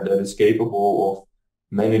software that is capable of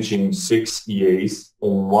managing 6 EAs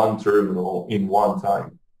on one terminal in one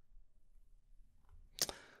time.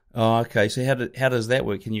 Oh, okay. So how does that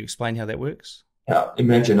work? Can you explain how that works? Yeah,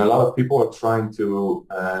 imagine a lot of people are trying to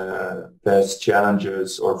pass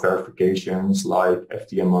challenges or verifications like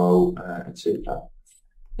FTMO, etc.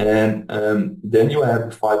 And then you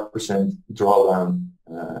have 5% drawdown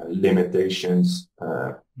limitations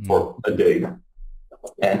for a day.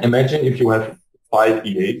 And imagine if you have 5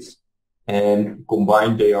 EAs and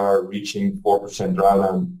combined they are reaching 4%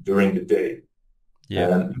 drawdown during the day. Yeah.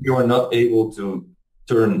 And you are not able to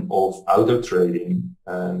turn off auto trading,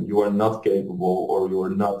 you are not capable or you are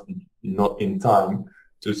not in time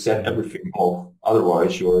to set everything off.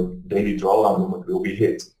 Otherwise, your daily drawdown limit will be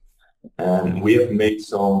hit. And we have made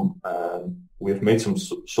some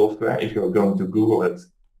software. If you are going to Google it,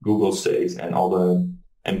 Google says, and all the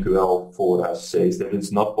MQL for us says that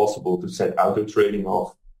it's not possible to set auto trading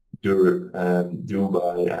off due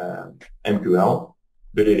by MQL,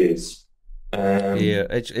 but it is.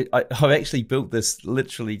 I've actually built this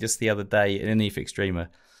literally just the other day in an EF Extremer,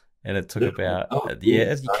 and it took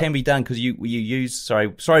it can be done because you use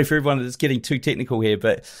sorry for everyone that's getting too technical here,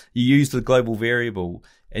 but you use the global variable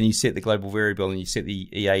and you set the global variable and you set the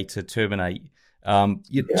EA to terminate.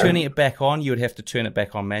 Turning it back on, you would have to turn it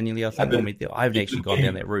back on manually. I think I haven't actually gone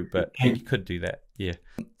down that route, but you could do that. Yeah.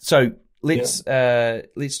 So let's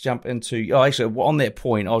jump into. Oh, actually, on that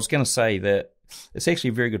point, I was going to say that. It's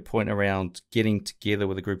actually a very good point around getting together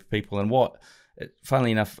with a group of people. And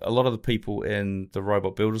funnily enough, a lot of the people in the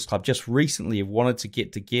Robot Builders Club just recently have wanted to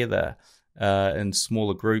get together in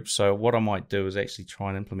smaller groups. So what I might do is actually try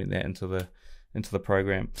and implement that into the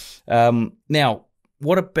program. Now,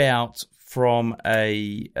 what about from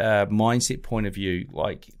a mindset point of view?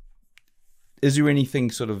 Like, is there anything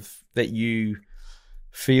sort of that you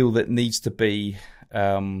feel that needs to be,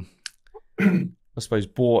 I suppose,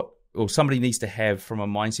 bought or somebody needs to have from a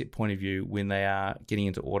mindset point of view when they are getting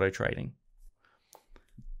into auto trading?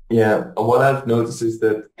 Yeah, what I've noticed is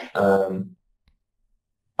that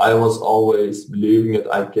I was always believing that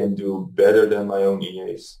I can do better than my own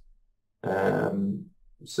EAs.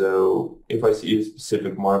 So if I see a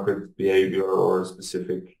specific market behavior or a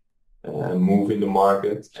specific move in the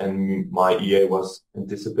market and my EA was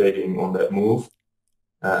anticipating on that move,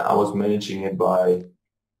 I was managing it by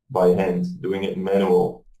hand, doing it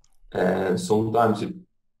manual. And sometimes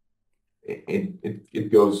it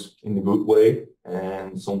goes in a good way,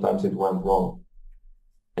 and sometimes it went wrong.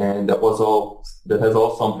 And that has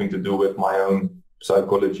all something to do with my own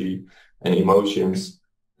psychology and emotions,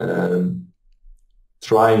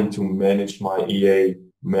 trying to manage my EA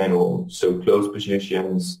manual. So close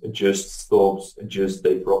positions, adjust stops, adjust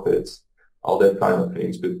take profits, all that kind of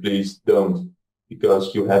things. But please don't,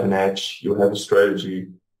 because you have an edge, you have a strategy,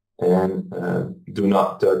 and do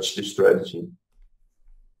not touch the strategy.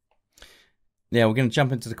 Now we're going to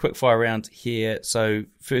jump into the quickfire round here. So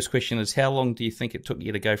first question is, how long do you think it took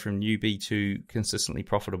you to go from newbie to consistently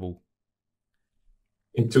profitable?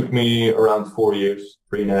 It took me around 4 years,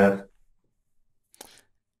 3.5.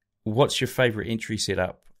 What's your favorite entry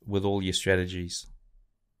setup with all your strategies?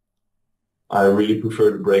 I really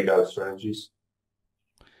prefer the breakout strategies.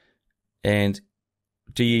 And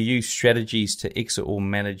do you use strategies to exit or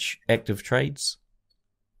manage active trades?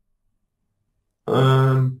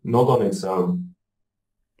 Not on its own.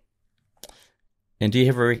 And do you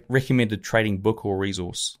have a recommended trading book or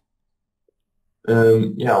resource?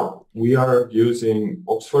 Yeah, we are using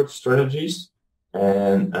Oxford strategies,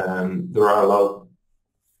 and there are a lot of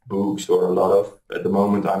books at the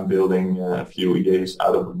moment I'm building a few EAs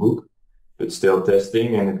out of a book, but still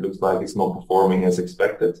testing, and it looks like it's not performing as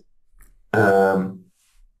expected.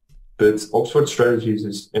 But Oxford Strategies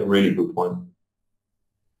is a really good one.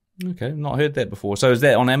 Okay, not heard that before. So is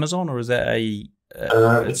that on Amazon or is that a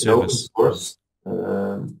it's an open source.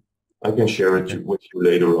 I can share it with you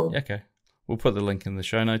later on. Okay, we'll put the link in the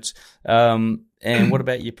show notes. And what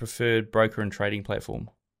about your preferred broker and trading platform?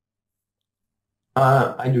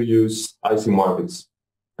 I do use IC Markets.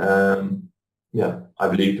 I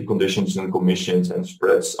believe the conditions and commissions and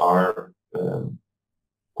spreads are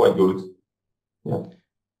quite good. Yeah.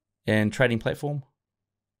 And trading platform?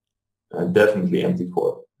 Definitely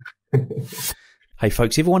MT4. Hey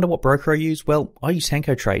folks, ever wonder what broker I use? Well, I use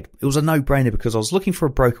Hanko Trade. It was a no-brainer because I was looking for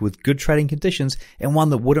a broker with good trading conditions and one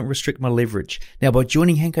that wouldn't restrict my leverage. Now, by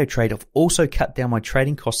joining Hanko Trade, I've also cut down my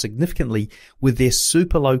trading costs significantly with their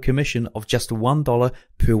super low commission of just $1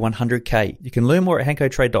 per 100K. You can learn more at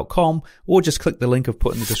hankotrade.com or just click the link I've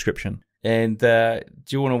put in the description. And do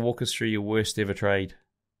you want to walk us through your worst ever trade?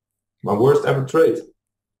 My worst ever trade.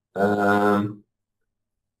 I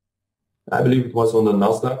believe it was on the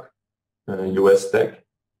Nasdaq, US tech.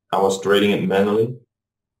 I was trading it manually.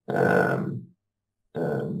 I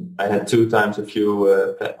had two times I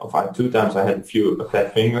had a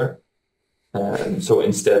fat finger. So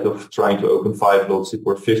instead of trying to open 5 lots, it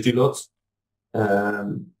were 50 lots.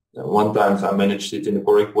 One time I managed it in the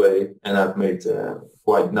correct way, and I've made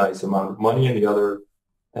quite nice amount of money. And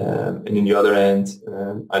in the other end,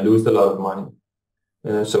 I lose a lot of money.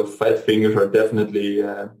 So fat fingers are definitely,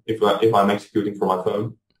 if I'm executing from my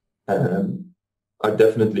phone, are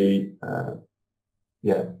definitely,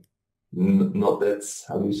 not that,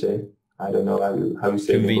 how do you say? I don't know how you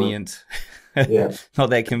say convenient. Yeah, not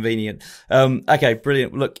that convenient. Okay,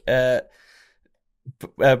 brilliant. Look,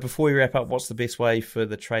 before we wrap up, what's the best way for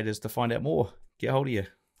the traders to find out more? Get hold of you.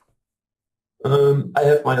 I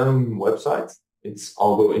have my own website. It's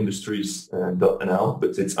algoindustries.nl,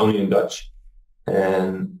 but it's only in Dutch.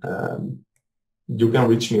 And you can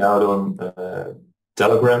reach me out on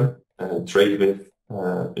Telegram, trade with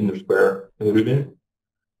 _Ruben.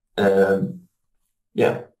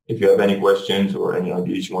 If you have any questions or any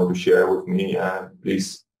ideas you want to share with me,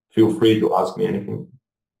 please feel free to ask me anything.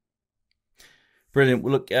 Brilliant.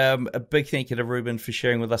 Well, look, a big thank you to Ruben for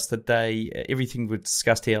sharing with us today. Everything we've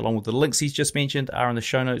discussed here, along with the links he's just mentioned, are in the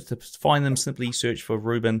show notes. To find them, simply search for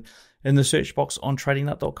Ruben in the search box on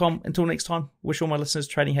tradingnut.com. Until next time, wish all my listeners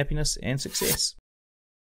trading happiness and success.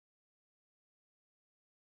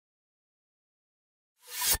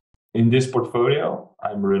 In this portfolio,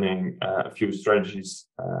 I'm running a few strategies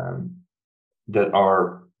that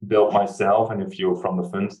are built myself and a few from the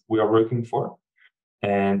funds we are working for.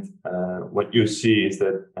 And what you see is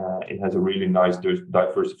that it has a really nice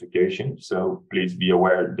diversification. So please be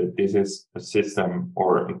aware that this is a system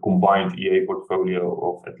or a combined EA portfolio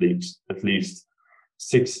of at least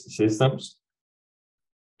 6 systems.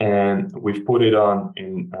 And we've put it on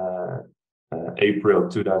in April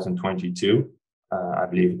 2022. I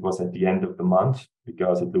believe it was at the end of the month,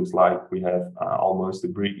 because it looks like we have almost a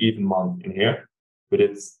break-even month in here. But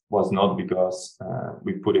it was not, because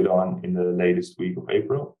we put it on in the latest week of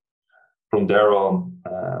April. From there on,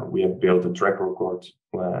 we have built a track record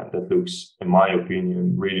that looks, in my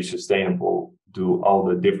opinion, really sustainable to all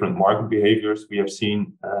the different market behaviors we have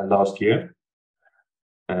seen last year.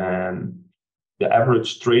 And the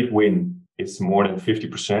average trade win is more than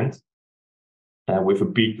 50%, with a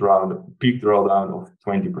peak drawdown of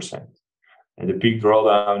 20%. And the peak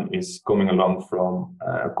drawdown is coming along from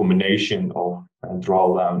a combination of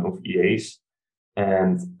drawdown of EAs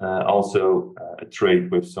and also a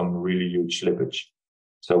trade with some really huge slippage.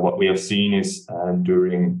 So what we have seen is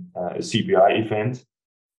during a CPI event,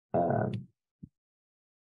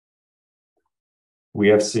 we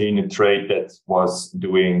have seen a trade that was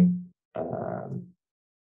doing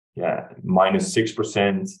minus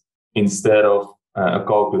 6% instead of a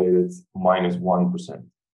calculated minus 1%.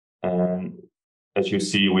 And as you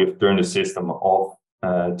see, we've turned the system off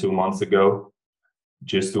 2 months ago,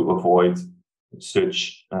 just to avoid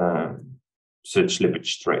such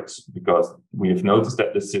slippage trades, because we have noticed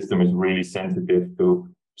that the system is really sensitive to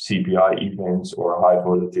CPI events or high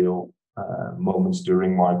volatile moments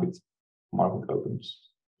during market opens.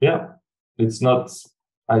 Yeah, it's not.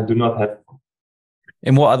 I do not have.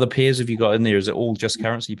 And what other pairs have you got in there? Is it all just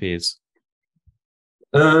currency pairs?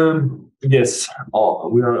 Yes,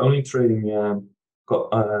 we are only trading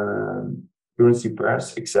currency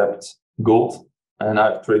pairs except gold, and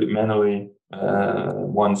I've traded manually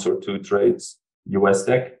 1 or 2 trades US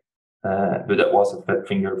tech, but that was a fat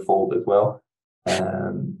finger fold as well,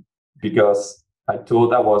 because I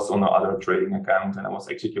thought I was on another trading account and I was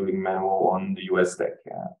executing manual on the US tech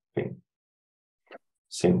thing.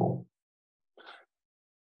 Simple.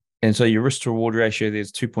 And so your risk to reward ratio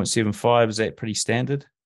there's 2.75. Is that pretty standard?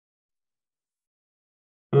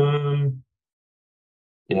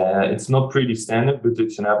 Yeah, it's not pretty standard, but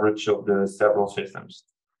it's an average of the several systems.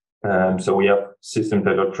 So we have systems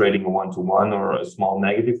that are trading a 1-to-1 or a small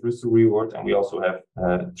negative risk to reward, and we also have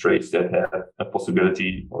trades that have a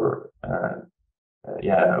possibility or a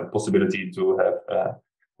possibility to have a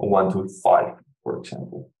 1-to-5, for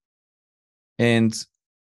example. And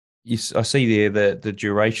I see there that the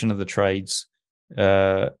duration of the trades,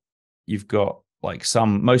 you've got like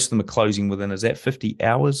most of them are closing within, is that 50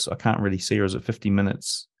 hours? I can't really see, or is it 50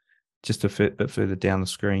 minutes? Just a bit further down the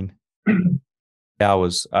screen.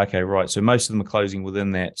 Hours. Okay, right. So most of them are closing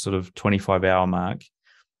within that sort of 25-hour mark.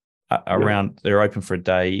 Around, they're open for a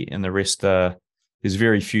day, and the rest there's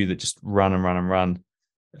very few that just run and run and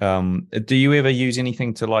run. Do you ever use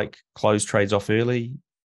anything to like close trades off early?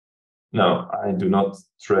 No, I do not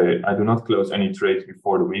trade. I do not close any trades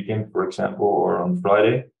before the weekend, for example, or on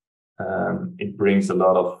Friday. It brings a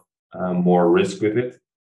lot of more risk with it,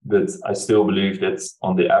 but I still believe that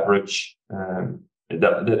on the average,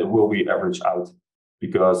 that it will be averaged out,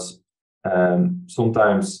 because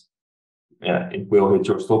sometimes, it will hit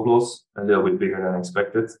your stop loss a little bit bigger than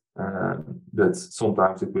expected, but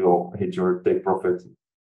sometimes it will hit your take profit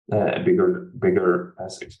bigger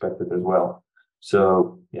as expected as well.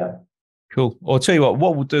 So yeah. Cool. I'll tell you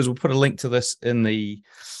what we'll do is we'll put a link to this in the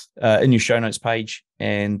in your show notes page,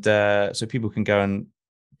 and so people can go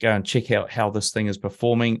and check out how this thing is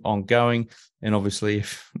performing ongoing. And obviously,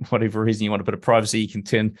 if for whatever reason you want a bit of privacy, you can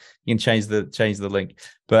change the link.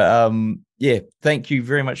 But yeah, thank you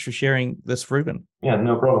very much for sharing this, Ruben. Yeah,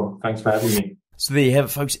 no problem. Thanks for having me. So there you have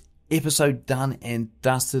it, folks. Episode done and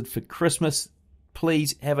dusted for Christmas.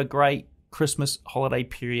 Please have a great Christmas holiday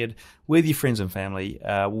period with your friends and family.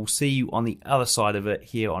 We'll see you on the other side of it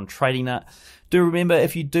here on Trading Nut. Do remember,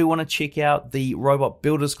 if you do want to check out the Robot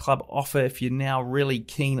Builders Club offer, if you're now really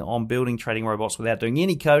keen on building trading robots without doing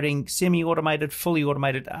any coding, semi-automated, fully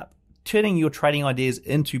automated, turning your trading ideas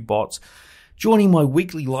into bots, joining my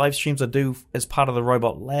weekly live streams I do as part of the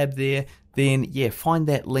Robot Lab there, then yeah, find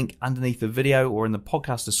that link underneath the video or in the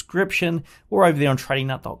podcast description or over there on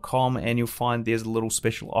tradingnut.com, and you'll find there's a little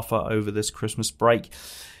special offer over this Christmas break.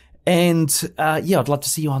 And yeah, I'd love to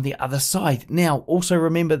see you on the other side. Now, also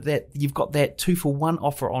remember that you've got that 2-for-1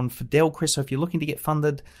 offer on Fidelcrest. So if you're looking to get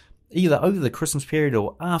funded either over the Christmas period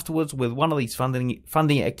or afterwards with one of these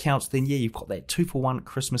funding accounts, then yeah, you've got that 2-for-1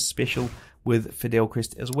 Christmas special with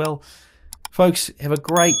Fidelcrest as well. Folks, have a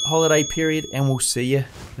great holiday period, and we'll see you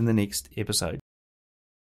in the next episode.